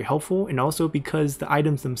 That's very helpful, and also because the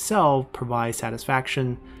items themselves provide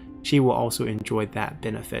satisfaction, she will also enjoy that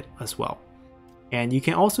benefit as well. And you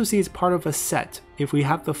can also see it's part of a set. If we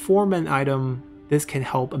have the foreman item, this can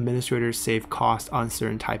help administrators save cost on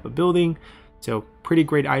certain type of building. So pretty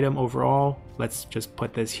great item overall. Let's just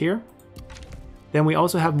put this here. Then we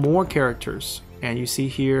also have more characters, and you see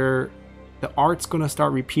here the art's gonna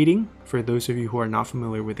start repeating. For those of you who are not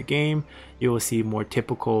familiar with the game, you will see more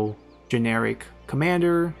typical generic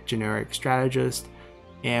commander, generic strategist,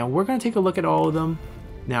 and we're gonna take a look at all of them.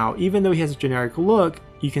 Now, even though he has a generic look,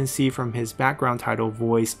 you can see from his background title,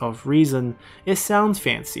 Voice of Reason, it sounds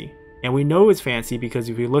fancy. And we know it's fancy because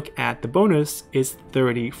if you look at the bonus, it's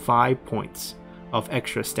 35 points of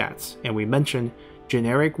extra stats. And we mentioned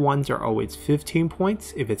generic ones are always 15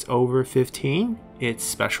 points. If it's over 15, it's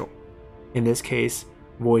special. In this case,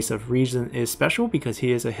 Voice of Reason is special because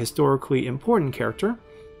he is a historically important character,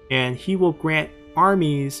 and he will grant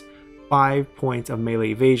armies 5 points of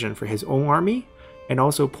melee evasion for his own army, and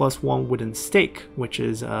also +1 wooden stake, which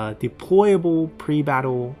is a deployable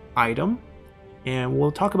pre-battle item. And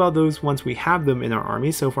we'll talk about those once we have them in our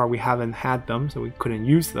army. So far we haven't had them, so we couldn't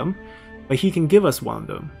use them, but he can give us one of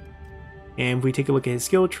them. And if we take a look at his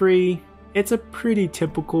skill tree, it's a pretty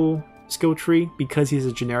typical skill tree. Because he's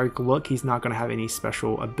a generic look, he's not going to have any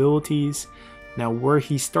special abilities. Now where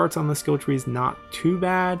he starts on the skill tree is not too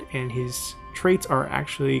bad, and his traits are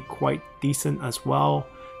actually quite decent as well.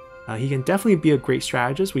 He can definitely be a great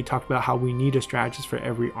strategist. We talked about how we need a strategist for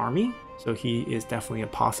every army, so he is definitely a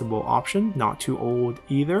possible option, not too old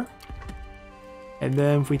either. And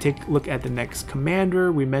then if we take a look at the next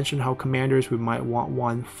commander, we mentioned how commanders, we might want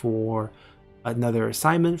one for another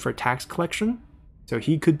assignment for tax collection, so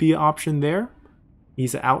he could be an option there.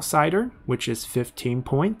 He's an outsider, which is 15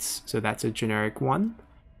 points, so that's a generic one,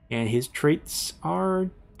 and his traits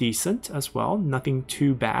are decent as well, nothing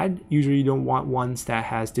too bad. Usually you don't want ones that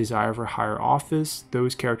has desire for higher office.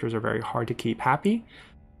 Those characters are very hard to keep happy.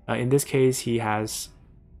 In this case, he has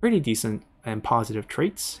pretty decent and positive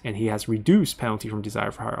traits, and he has reduced penalty from desire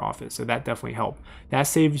for higher office, so that definitely helps. That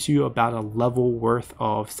saves you about a level worth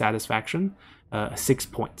of satisfaction, 6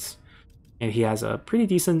 points. And he has a pretty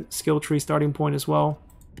decent skill tree starting point as well.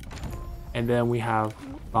 And then we have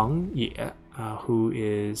Bang Ye, who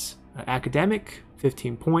is academic,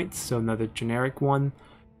 15 points, so another generic one.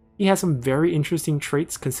 He has some very interesting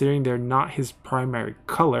traits considering they're not his primary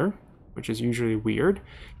color, which is usually weird.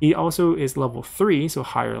 He also is level 3, so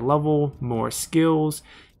higher level, more skills.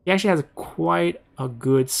 He actually has quite a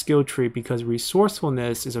good skill tree because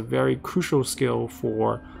resourcefulness is a very crucial skill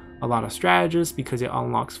for a lot of strategists because it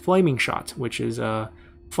unlocks Flaming Shot, which is a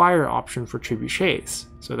fire option for trebuchets.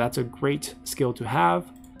 So that's a great skill to have.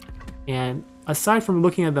 And aside from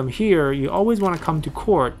looking at them here, you always want to come to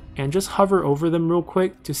court and just hover over them real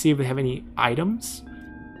quick to see if they have any items.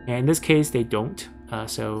 And in this case, they don't.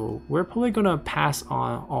 So we're probably going to pass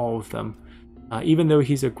on all of them. Even though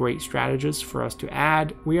he's a great strategist for us to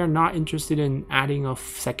add, we are not interested in adding a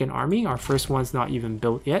second army. Our first one's not even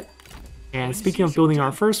built yet. And speaking of building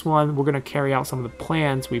our first one, we're going to carry out some of the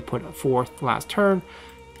plans we put forth last turn.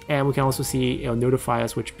 And we can also see it'll notify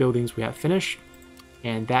us which buildings we have finished.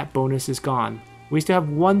 And that bonus is gone. We still have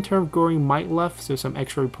one turn of Growing Might left, so some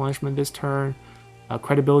extra replenishment this turn.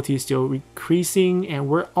 Credibility is still increasing, and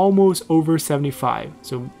we're almost over 75.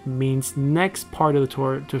 So means next part of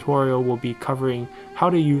the tutorial will be covering how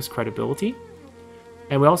to use credibility.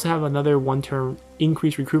 And we also have another one turn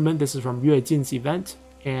increased recruitment. This is from Yue Jin's event,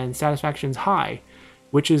 and satisfaction's high,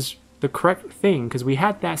 which is the correct thing because we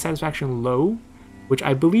had that satisfaction low, which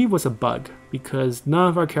I believe was a bug because none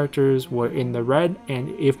of our characters were in the red, and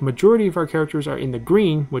if majority of our characters are in the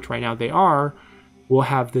green, which right now they are, we'll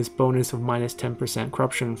have this bonus of minus 10%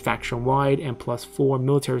 corruption faction-wide and plus 4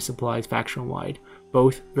 military supplies faction-wide.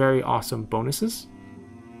 Both very awesome bonuses.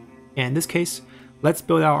 And in this case, let's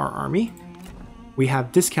build out our army. We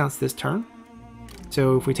have discounts this turn.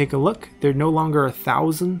 So if we take a look, they're no longer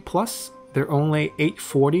 1,000 plus. They're only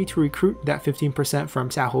 840 to recruit, that 15% from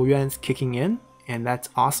Xiahou Yuan's kicking in, and that's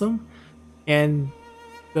awesome. And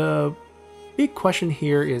the big question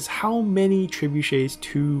here is how many trebuchets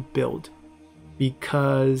to build,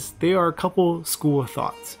 because there are a couple school of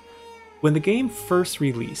thoughts. When the game first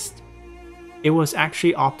released, it was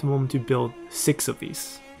actually optimum to build 6 of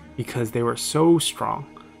these because they were so strong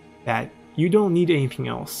that you don't need anything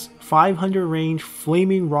else. 500 range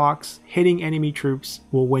flaming rocks hitting enemy troops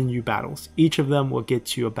will win you battles. Each of them will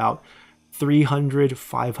get you about 300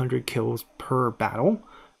 500 kills per battle.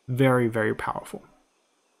 Very, very powerful.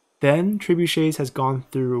 Then Trebuchets has gone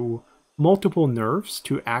through multiple nerfs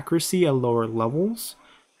to accuracy at lower levels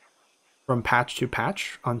from patch to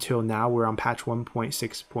patch until now. We're on patch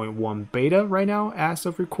 1.6.1 beta right now as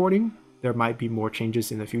of recording. There might be more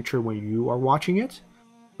changes in the future when you are watching it,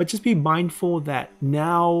 but just be mindful that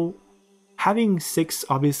now having 6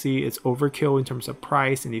 obviously is overkill in terms of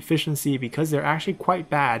price and efficiency because they're actually quite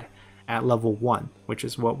bad at level 1, which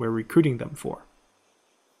is what we're recruiting them for.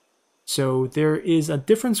 So there is a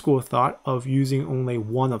different school of thought of using only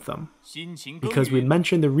one of them, because we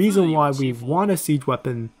mentioned the reason why we want a siege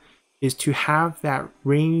weapon is to have that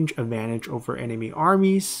range advantage over enemy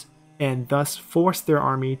armies and thus force their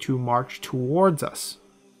army to march towards us.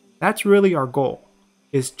 That's really our goal,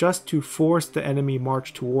 is just to force the enemy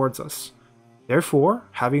march towards us. Therefore,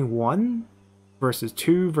 having 1 versus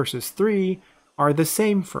 2 versus 3 are the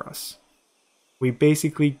same for us. We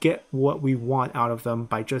basically get what we want out of them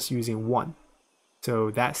by just using 1. So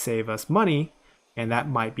that saves us money, and that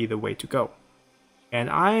might be the way to go. And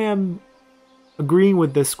I am agreeing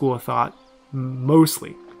with this school of thought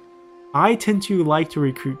mostly. I tend to like to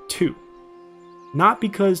recruit 2. Not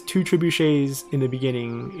because 2 trebuchets in the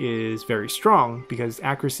beginning is very strong, because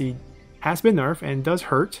accuracy has been nerfed and does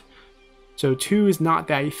hurt. So 2 is not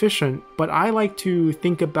that efficient, but I like to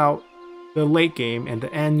think about the late game and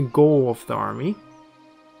the end goal of the army.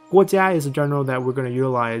 Guo Jia is a general that we're going to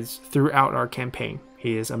utilize throughout our campaign.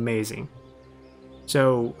 He is amazing.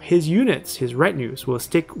 So his units, his retinues, will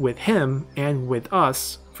stick with him and with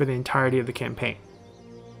us for the entirety of the campaign.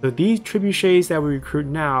 So these trebuchets that we recruit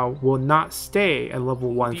now will not stay at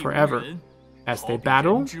level 1 forever. As they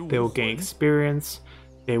battle, they will gain experience,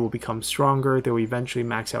 they will become stronger, they will eventually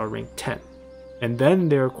max out rank 10. And then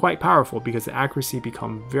they're quite powerful because the accuracy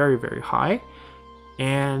becomes very, very high.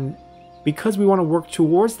 And because we want to work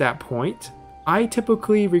towards that point, I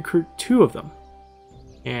typically recruit 2 of them.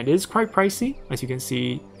 And it is quite pricey. As you can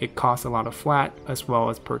see, it costs a lot of flat as well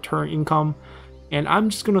as per turn income. And I'm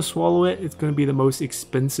just going to swallow it. It's going to be the most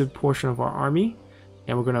expensive portion of our army.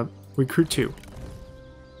 And we're going to recruit 2.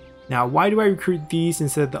 Now, why do I recruit these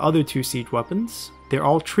instead of the other 2 siege weapons? They're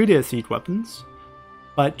all treated as siege weapons.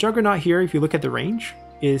 But Juggernaut here, if you look at the range,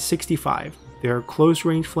 is 65. They're a close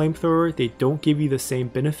range flamethrower. They don't give you the same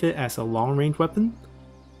benefit as a long range weapon.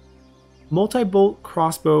 Multi-bolt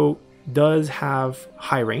crossbow does have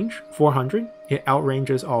high range, 400. It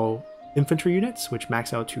outranges all infantry units, which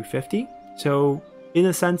max out 250. So in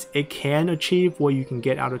a sense, it can achieve what you can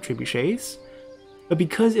get out of trebuchets. But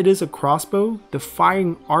because it is a crossbow, the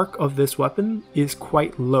firing arc of this weapon is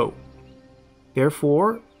quite low.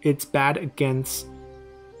 Therefore, it's bad against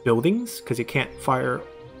buildings because it can't fire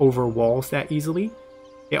over walls that easily.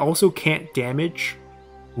 It also can't damage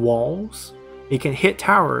walls. It can hit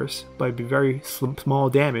towers, but it'd be very small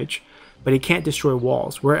damage, but it can't destroy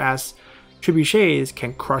walls, whereas trebuchets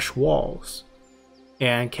can crush walls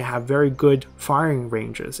and can have very good firing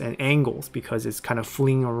ranges and angles because it's kind of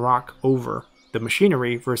flinging a rock over the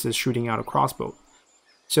machinery versus shooting out a crossbow.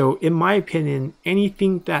 So in my opinion,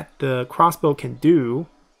 anything that the crossbow can do,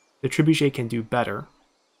 the trebuchet can do better.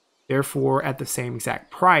 Therefore, at the same exact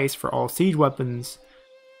price for all siege weapons,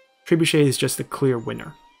 trebuchet is just a clear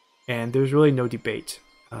winner. And there's really no debate.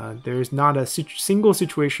 There's not a single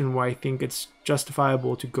situation where I think it's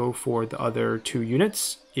justifiable to go for the other 2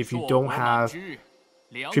 units if you don't have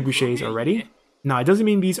trebuchets already. Now, it doesn't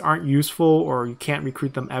mean these aren't useful or you can't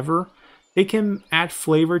recruit them ever. They can add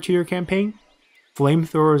flavor to your campaign.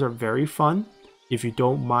 Flamethrowers are very fun if you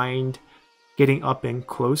don't mind getting up and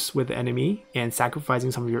close with the enemy and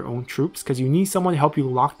sacrificing some of your own troops, because you need someone to help you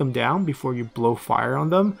lock them down before you blow fire on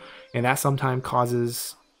them, and that sometimes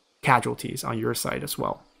causes casualties on your side as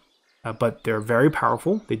well. But they're very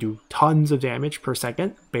powerful. They do tons of damage per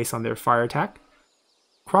second based on their fire attack.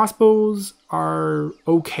 Crossbows are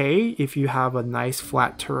okay if you have a nice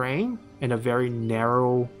flat terrain and a very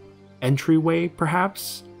narrow entryway,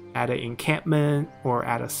 perhaps at an encampment or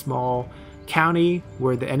at a small county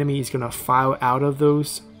where the enemy is going to file out of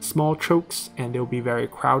those small chokes and they'll be very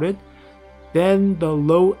crowded. Then the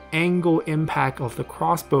low angle impact of the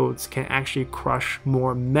crossbows can actually crush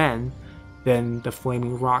more men than the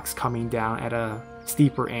flaming rocks coming down at a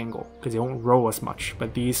steeper angle, because they won't roll as much,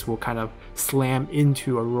 but these will kind of slam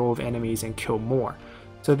into a row of enemies and kill more.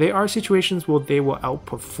 So there are situations where they will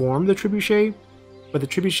outperform the trebuchet, but the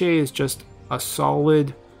trebuchet is just a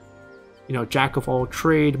solid, jack of all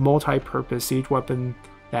trade, multi-purpose siege weapon.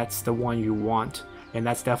 That's the one you want. and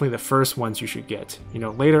that's definitely the first ones you should get. You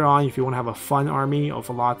know, later on, if you want to have a fun army of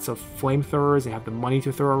lots of flamethrowers and have the money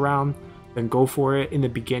to throw around, then go for it. In the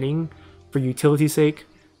beginning, for utility's sake,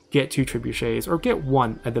 get 2 trebuchets or get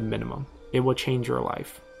 1 at the minimum. It will change your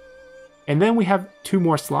life. And then we have 2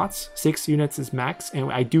 more slots. 6 units is max,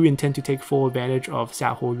 and I do intend to take full advantage of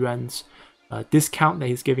Xiahou Yuan's discount that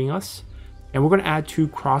he's giving us. And we're going to add 2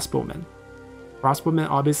 crossbowmen. Crossbowmen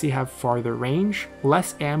obviously have farther range,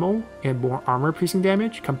 less ammo, and more armor piercing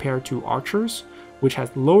damage compared to archers, which has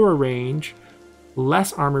lower range,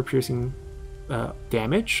 less armor piercing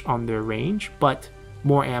damage on their range, but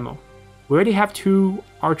more ammo. We already have 2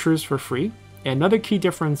 archers for free. And another key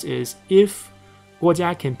difference is if Guo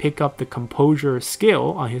Jia can pick up the composure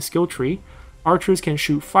skill on his skill tree, archers can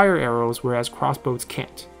shoot fire arrows, whereas crossbows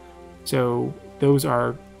can't. So those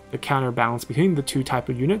are the counterbalance between the 2 type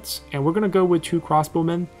of units, and we're going to go with 2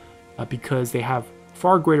 crossbowmen because they have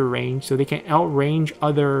far greater range, so they can outrange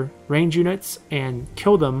other range units and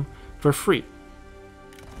kill them for free.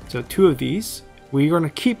 So 2 of these. We're going to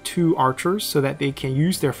keep 2 archers so that they can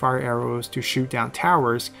use their fire arrows to shoot down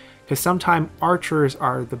towers, because sometimes archers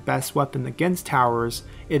are the best weapon against towers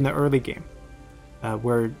in the early game,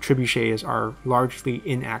 where trebuchets are largely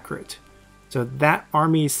inaccurate. So that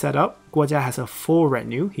army is set up. Guo Jia has a full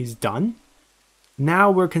retinue. He's done.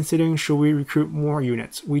 Now we're considering, should we recruit more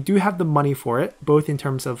units? We do have the money for it, both in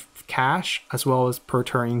terms of cash as well as per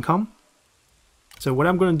turn income. So what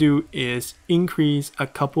I'm going to do is increase a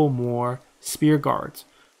couple more spear guards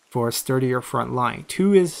for a sturdier front line.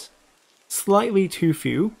 2 is slightly too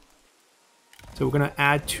few. So we're going to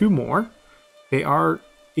add 2 more. They are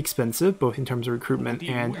expensive, both in terms of recruitment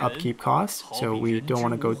and upkeep costs, so we don't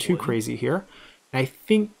want to go too crazy here. And I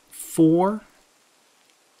think 4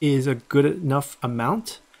 is a good enough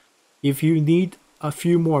amount. If you need a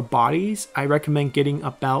few more bodies, I recommend getting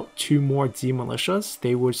about 2 more Z militias.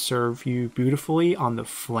 They would serve you beautifully on the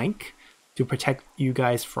flank to protect you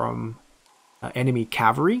guys from enemy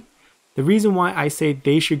cavalry. The reason why I say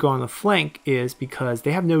they should go on the flank is because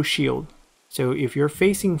they have no shield. So if you're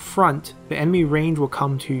facing front, the enemy range will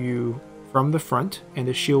come to you from the front and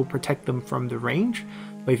the shield will protect them from the range.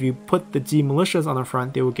 But if you put the Z militias on the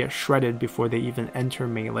front, they will get shredded before they even enter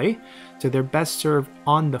melee. So they're best served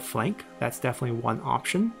on the flank. That's definitely one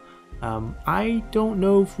option. I don't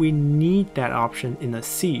know if we need that option in a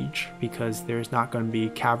siege because there's not going to be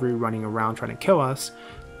cavalry running around trying to kill us.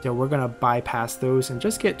 So we're going to bypass those and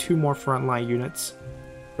just get 2 more frontline units.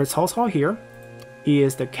 For Cao Cao here, he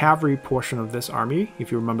is the cavalry portion of this army.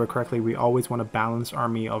 If you remember correctly, we always want a balanced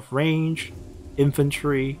army of range,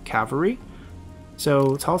 infantry, cavalry.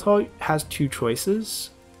 So Cao Cao has 2 choices,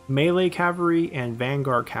 melee cavalry and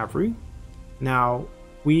vanguard cavalry. Now,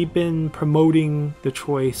 we've been promoting the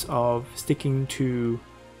choice of sticking to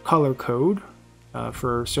color code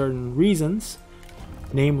for certain reasons.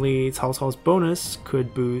 Namely, Cao Cao's bonus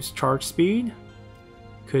could boost charge speed,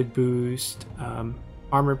 could boost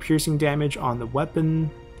armor piercing damage on the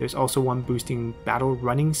weapon. There's also one boosting battle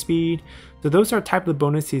running speed. So those are type of the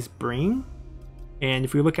bonuses bring. And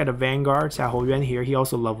if we look at a Vanguard, Xiahou Yuan here, he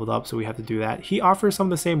also leveled up, so we have to do that. He offers some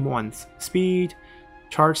of the same ones. Speed,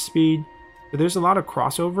 charge speed. So there's a lot of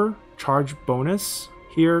crossover. Charge bonus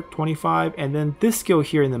here, 25. And then this skill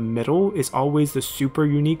here in the middle is always the super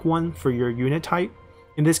unique one for your unit type.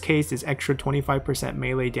 In this case, it's extra 25%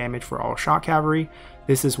 melee damage for all shot cavalry.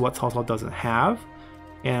 This is what Cao Cao doesn't have.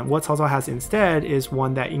 And what Cao Cao has instead is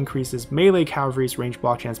one that increases melee cavalry's range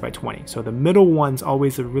block chance by 20. So the middle one's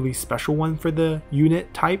always a really special one for the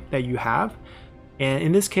unit type that you have. And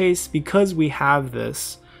in this case, because we have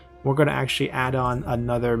this, we're going to actually add on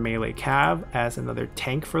another melee cav as another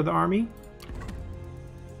tank for the army.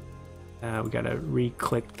 We got to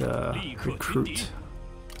re-click the recruit.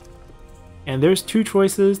 And there's 2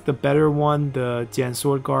 choices. The better one, the Dian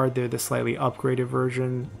Sword Guard, they're the slightly upgraded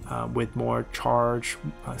version with more charge,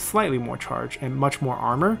 slightly more charge, and much more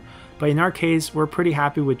armor. But in our case, we're pretty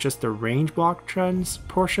happy with just the range block trends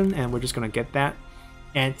portion, and we're just going to get that.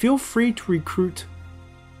 And feel free to recruit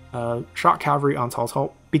shot cavalry on Cao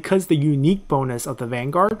Cao, because the unique bonus of the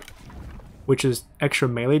Vanguard, which is extra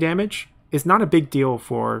melee damage, is not a big deal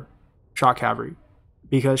for shot cavalry.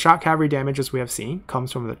 Because shot cavalry damage, as we have seen,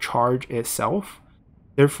 comes from the charge itself.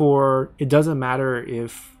 Therefore, it doesn't matter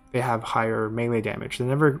if they have higher melee damage. They're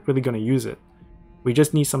never really going to use it. We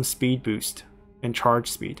just need some speed boost and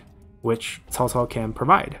charge speed, which Cao Cao can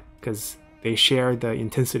provide, because they share the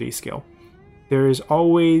intensity skill. There is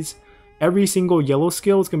always, every single yellow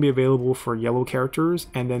skill is going to be available for yellow characters,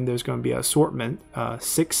 and then there's going to be an assortment,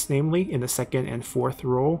 6 namely, in the 2nd and 4th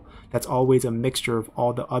role. That's always a mixture of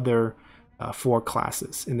all the other 4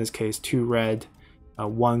 classes, in this case 2 red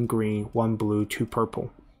 1 green, 1 blue, 2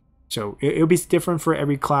 purple. So it'll be different for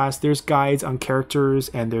every class. There's guides on characters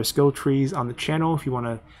and there's skill trees on the channel if you want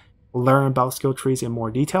to learn about skill trees in more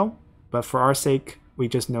detail. But for our sake, we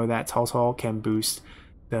just know that Cao Cao can boost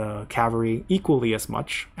the cavalry equally as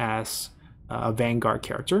much as a vanguard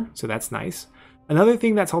character. So that's nice. Another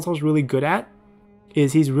thing that Cao Cao is really good at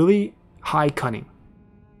is he's really high cunning.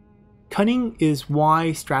 Cunning is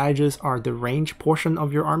why strategists are the range portion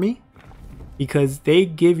of your army, because they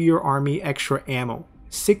give your army extra ammo.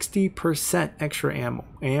 60% extra ammo.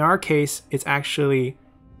 And in our case, it's actually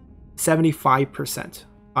 75%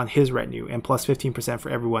 on his retinue and plus 15% for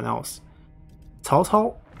everyone else. Cao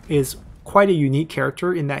Cao is quite a unique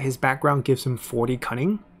character in that his background gives him 40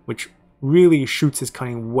 cunning, which really shoots his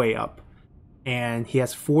cunning way up. And he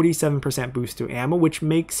has 47% boost to ammo, which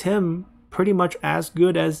makes him pretty much as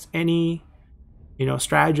good as any,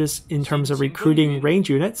 strategist in terms of recruiting range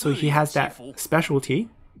units. So he has that specialty.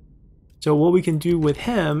 So what we can do with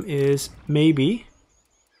him is maybe,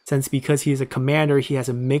 because he's a commander, he has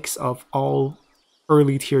a mix of all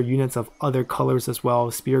early tier units of other colors as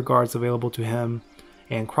well, spear guards available to him,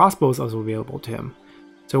 and crossbows also available to him.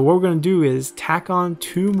 So what we're going to do is tack on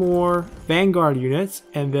 2 more vanguard units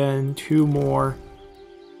and then 2 more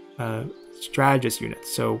strategist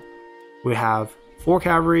units. So we have 4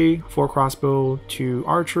 cavalry, 4 crossbow, 2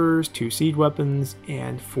 archers, 2 siege weapons,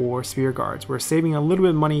 and 4 spear guards. We're saving a little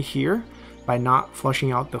bit of money here by not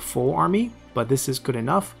flushing out the full army, but this is good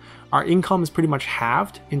enough. Our income is pretty much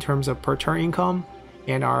halved in terms of per turn income,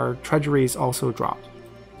 and our treasury is also dropped.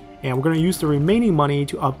 And we're going to use the remaining money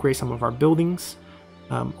to upgrade some of our buildings.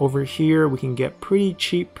 Over here, we can get pretty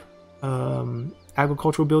cheap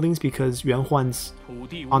agricultural buildings because Yuan Huan's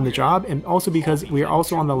on the job, and also because we are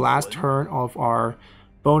also on the last turn of our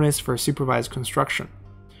bonus for supervised construction.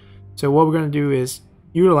 So what we're going to do is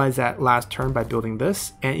utilize that last turn by building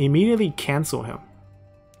this and immediately cancel him.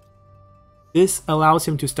 This allows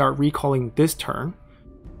him to start recalling this turn,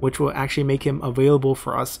 which will actually make him available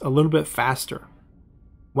for us a little bit faster.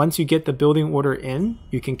 Once you get the building order in,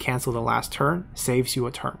 you can cancel the last turn, saves you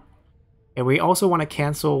a turn. And we also want to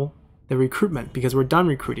cancel the recruitment because we're done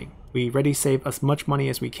recruiting. We already saved as much money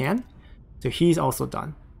as we can, so he's also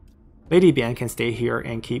done. Lady Bian can stay here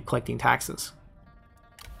and keep collecting taxes.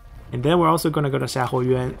 And then we're also going to go to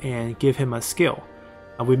Xiaoyuan and give him a skill.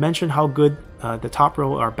 We mentioned how good the top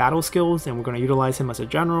row are battle skills, and we're going to utilize him as a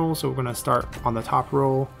general, so we're going to start on the top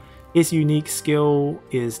row. His unique skill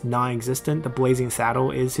is non-existent. The Blazing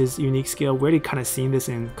Saddle is his unique skill. We've already kind of seen this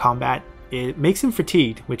in combat. It makes him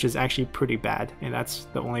fatigued, which is actually pretty bad, and that's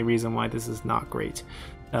the only reason why this is not great.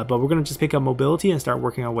 But we're going to just pick up mobility and start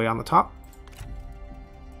working our way on the top.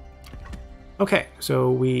 Okay,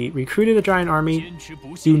 so we recruited a giant army.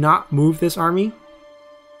 Do not move this army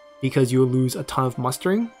because you'll lose a ton of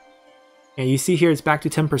mustering. And you see here it's back to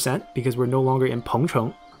 10% because we're no longer in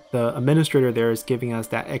Pengcheng. The administrator there is giving us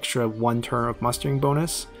that extra 1 turn of mustering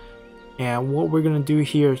bonus. And what we're going to do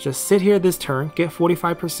here is just sit here this turn, get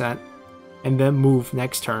 45%, and then move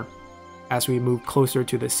next turn as we move closer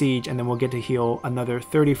to the siege, and then we'll get to heal another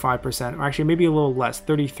 35%, or actually maybe a little less,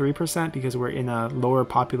 33%, because we're in a lower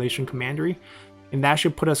population commandery, and that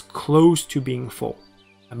should put us close to being full.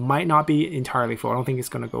 It might not be entirely full, I don't think it's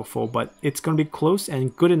going to go full, but it's going to be close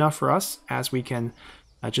and good enough for us as we can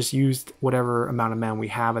just use whatever amount of men we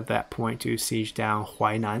have at that point to siege down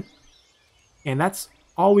Huainan. And that's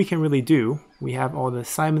all we can really do. We have all the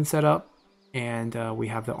Simon set up, and we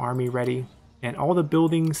have the army ready. And all the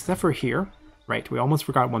buildings, except for here, right, we almost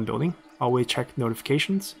forgot 1 building. Always check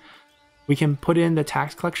notifications. We can put in the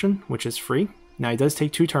tax collection, which is free. Now it does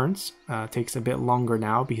take 2 turns. Takes a bit longer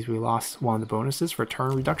now because we lost 1 of the bonuses for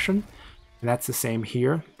turn reduction. And that's the same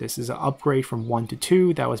here. This is an upgrade from 1 to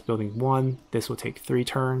 2. That was building 1. This will take 3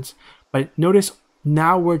 turns. But notice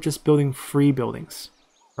now we're just building free buildings,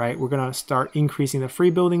 right? We're going to start increasing the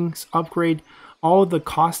free buildings, upgrade all the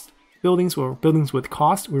cost buildings or buildings with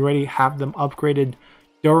cost. We already have them upgraded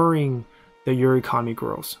during the your economy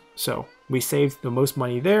grows. So we saved the most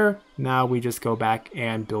money there. Now we just go back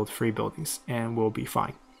and build free buildings and we'll be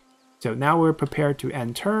fine. So now we're prepared to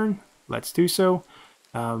end turn. Let's do so.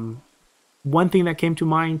 One thing that came to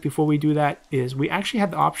mind before we do that is we actually had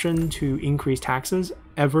the option to increase taxes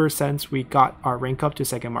ever since we got our rank up to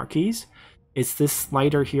second marquise. It's this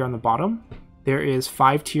slider here on the bottom. There is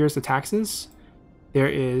 5 tiers of taxes. There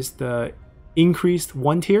is the increased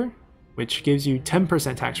 1 tier, which gives you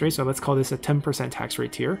 10% tax rate. So let's call this a 10% tax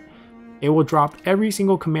rate tier. It will drop every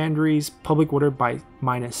single commandery's public order by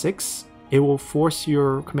 -6. It will force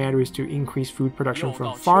your commanderies to increase food production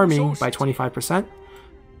from farming by 25%.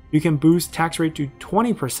 You can boost tax rate to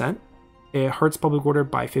 20%, it hurts public order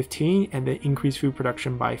by 15 and then increase food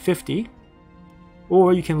production by 50.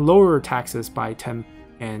 Or you can lower taxes by 10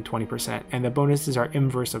 and 20%, and the bonuses are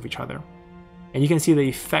inverse of each other. And you can see the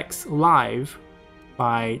effects live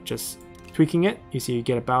by just tweaking it. You see you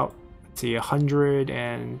get about, let's see,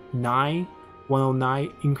 109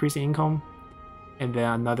 increase in income, and then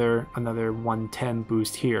another 110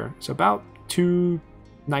 boost here. So about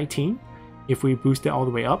 219 if we boost it all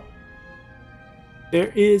the way up.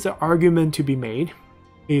 There is an argument to be made.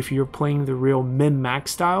 If you're playing the real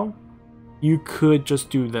min-max style, you could just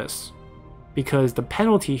do this, because the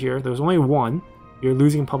penalty here, there's only one, you're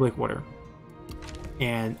losing public order.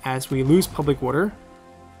 And as we lose public order,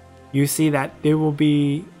 you see that there will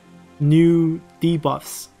be new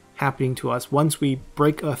debuffs happening to us once we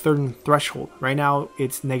break a certain threshold. Right now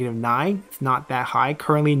it's -9, it's not that high,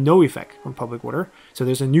 currently no effect from public order. So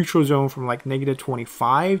there's a neutral zone from like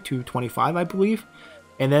 -25 to 25, I believe.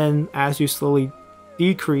 And then as you slowly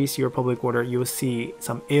decrease your public order, you'll see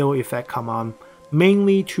some ill effect come on,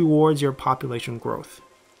 mainly towards your population growth.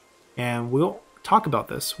 And we'll talk about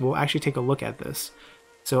this, we'll actually take a look at this.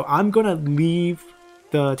 So I'm gonna leave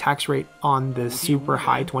the tax rate on this super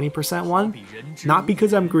high 20% one, not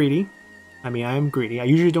because I'm greedy. I mean, I am greedy. I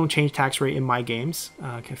usually don't change tax rate in my games.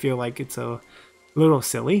 I feel like it's a little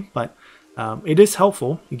silly, but it is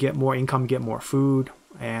helpful. You get more income, get more food,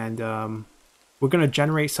 and we're going to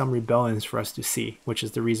generate some rebellions for us to see, which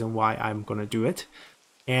is the reason why I'm going to do it.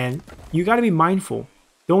 And you got to be mindful.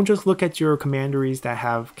 Don't just look at your commanderies that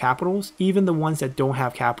have capitals. Even the ones that don't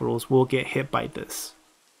have capitals will get hit by this,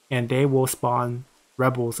 and they will spawn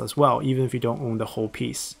rebels as well, even if you don't own the whole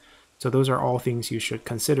piece. So those are all things you should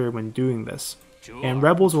consider when doing this. And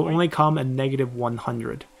rebels will only come at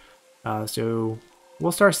 -100. So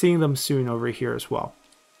we'll start seeing them soon over here as well.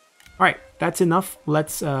 Alright, that's enough.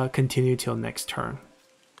 Let's continue till next turn.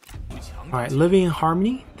 Alright, living in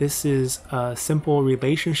harmony. This is a simple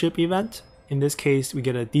relationship event. In this case, we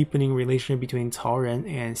get a deepening relationship between Cao Ren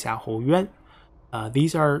and Xiahou Yuan.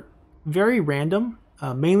 These are very random.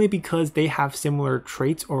 Mainly because they have similar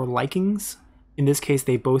traits or likings. In this case,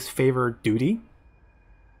 they both favor duty.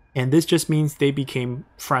 And this just means they became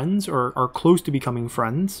friends or are close to becoming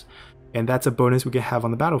friends. And that's a bonus we can have on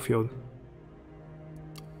the battlefield.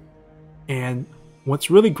 And what's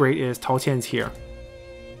really great is Tao Qian's here.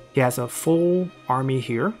 He has a full army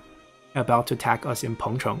here about to attack us in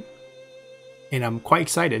Pengcheng. And I'm quite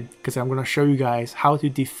excited because I'm going to show you guys how to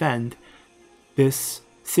defend this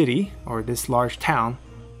city or this large town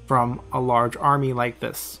from a large army like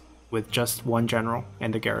this with just one general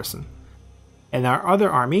and the garrison. And our other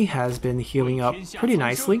army has been healing up pretty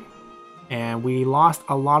nicely, and we lost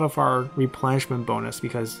a lot of our replenishment bonus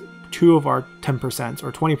because 2 of our 10%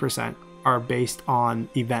 or 20% are based on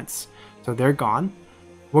events, so they're gone.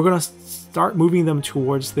 We're gonna start moving them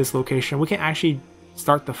towards this location. We can actually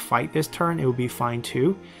start the fight this turn, it will be fine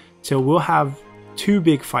too. So we'll have 2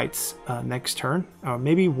 big fights next turn, or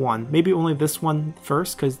maybe 1, maybe only this one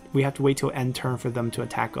first, because we have to wait till end turn for them to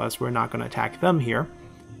attack us. We're not going to attack them here.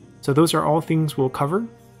 So those are all things we'll cover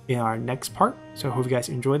in our next part. So I hope you guys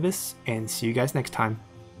enjoy this, and see you guys next time.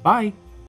 Bye!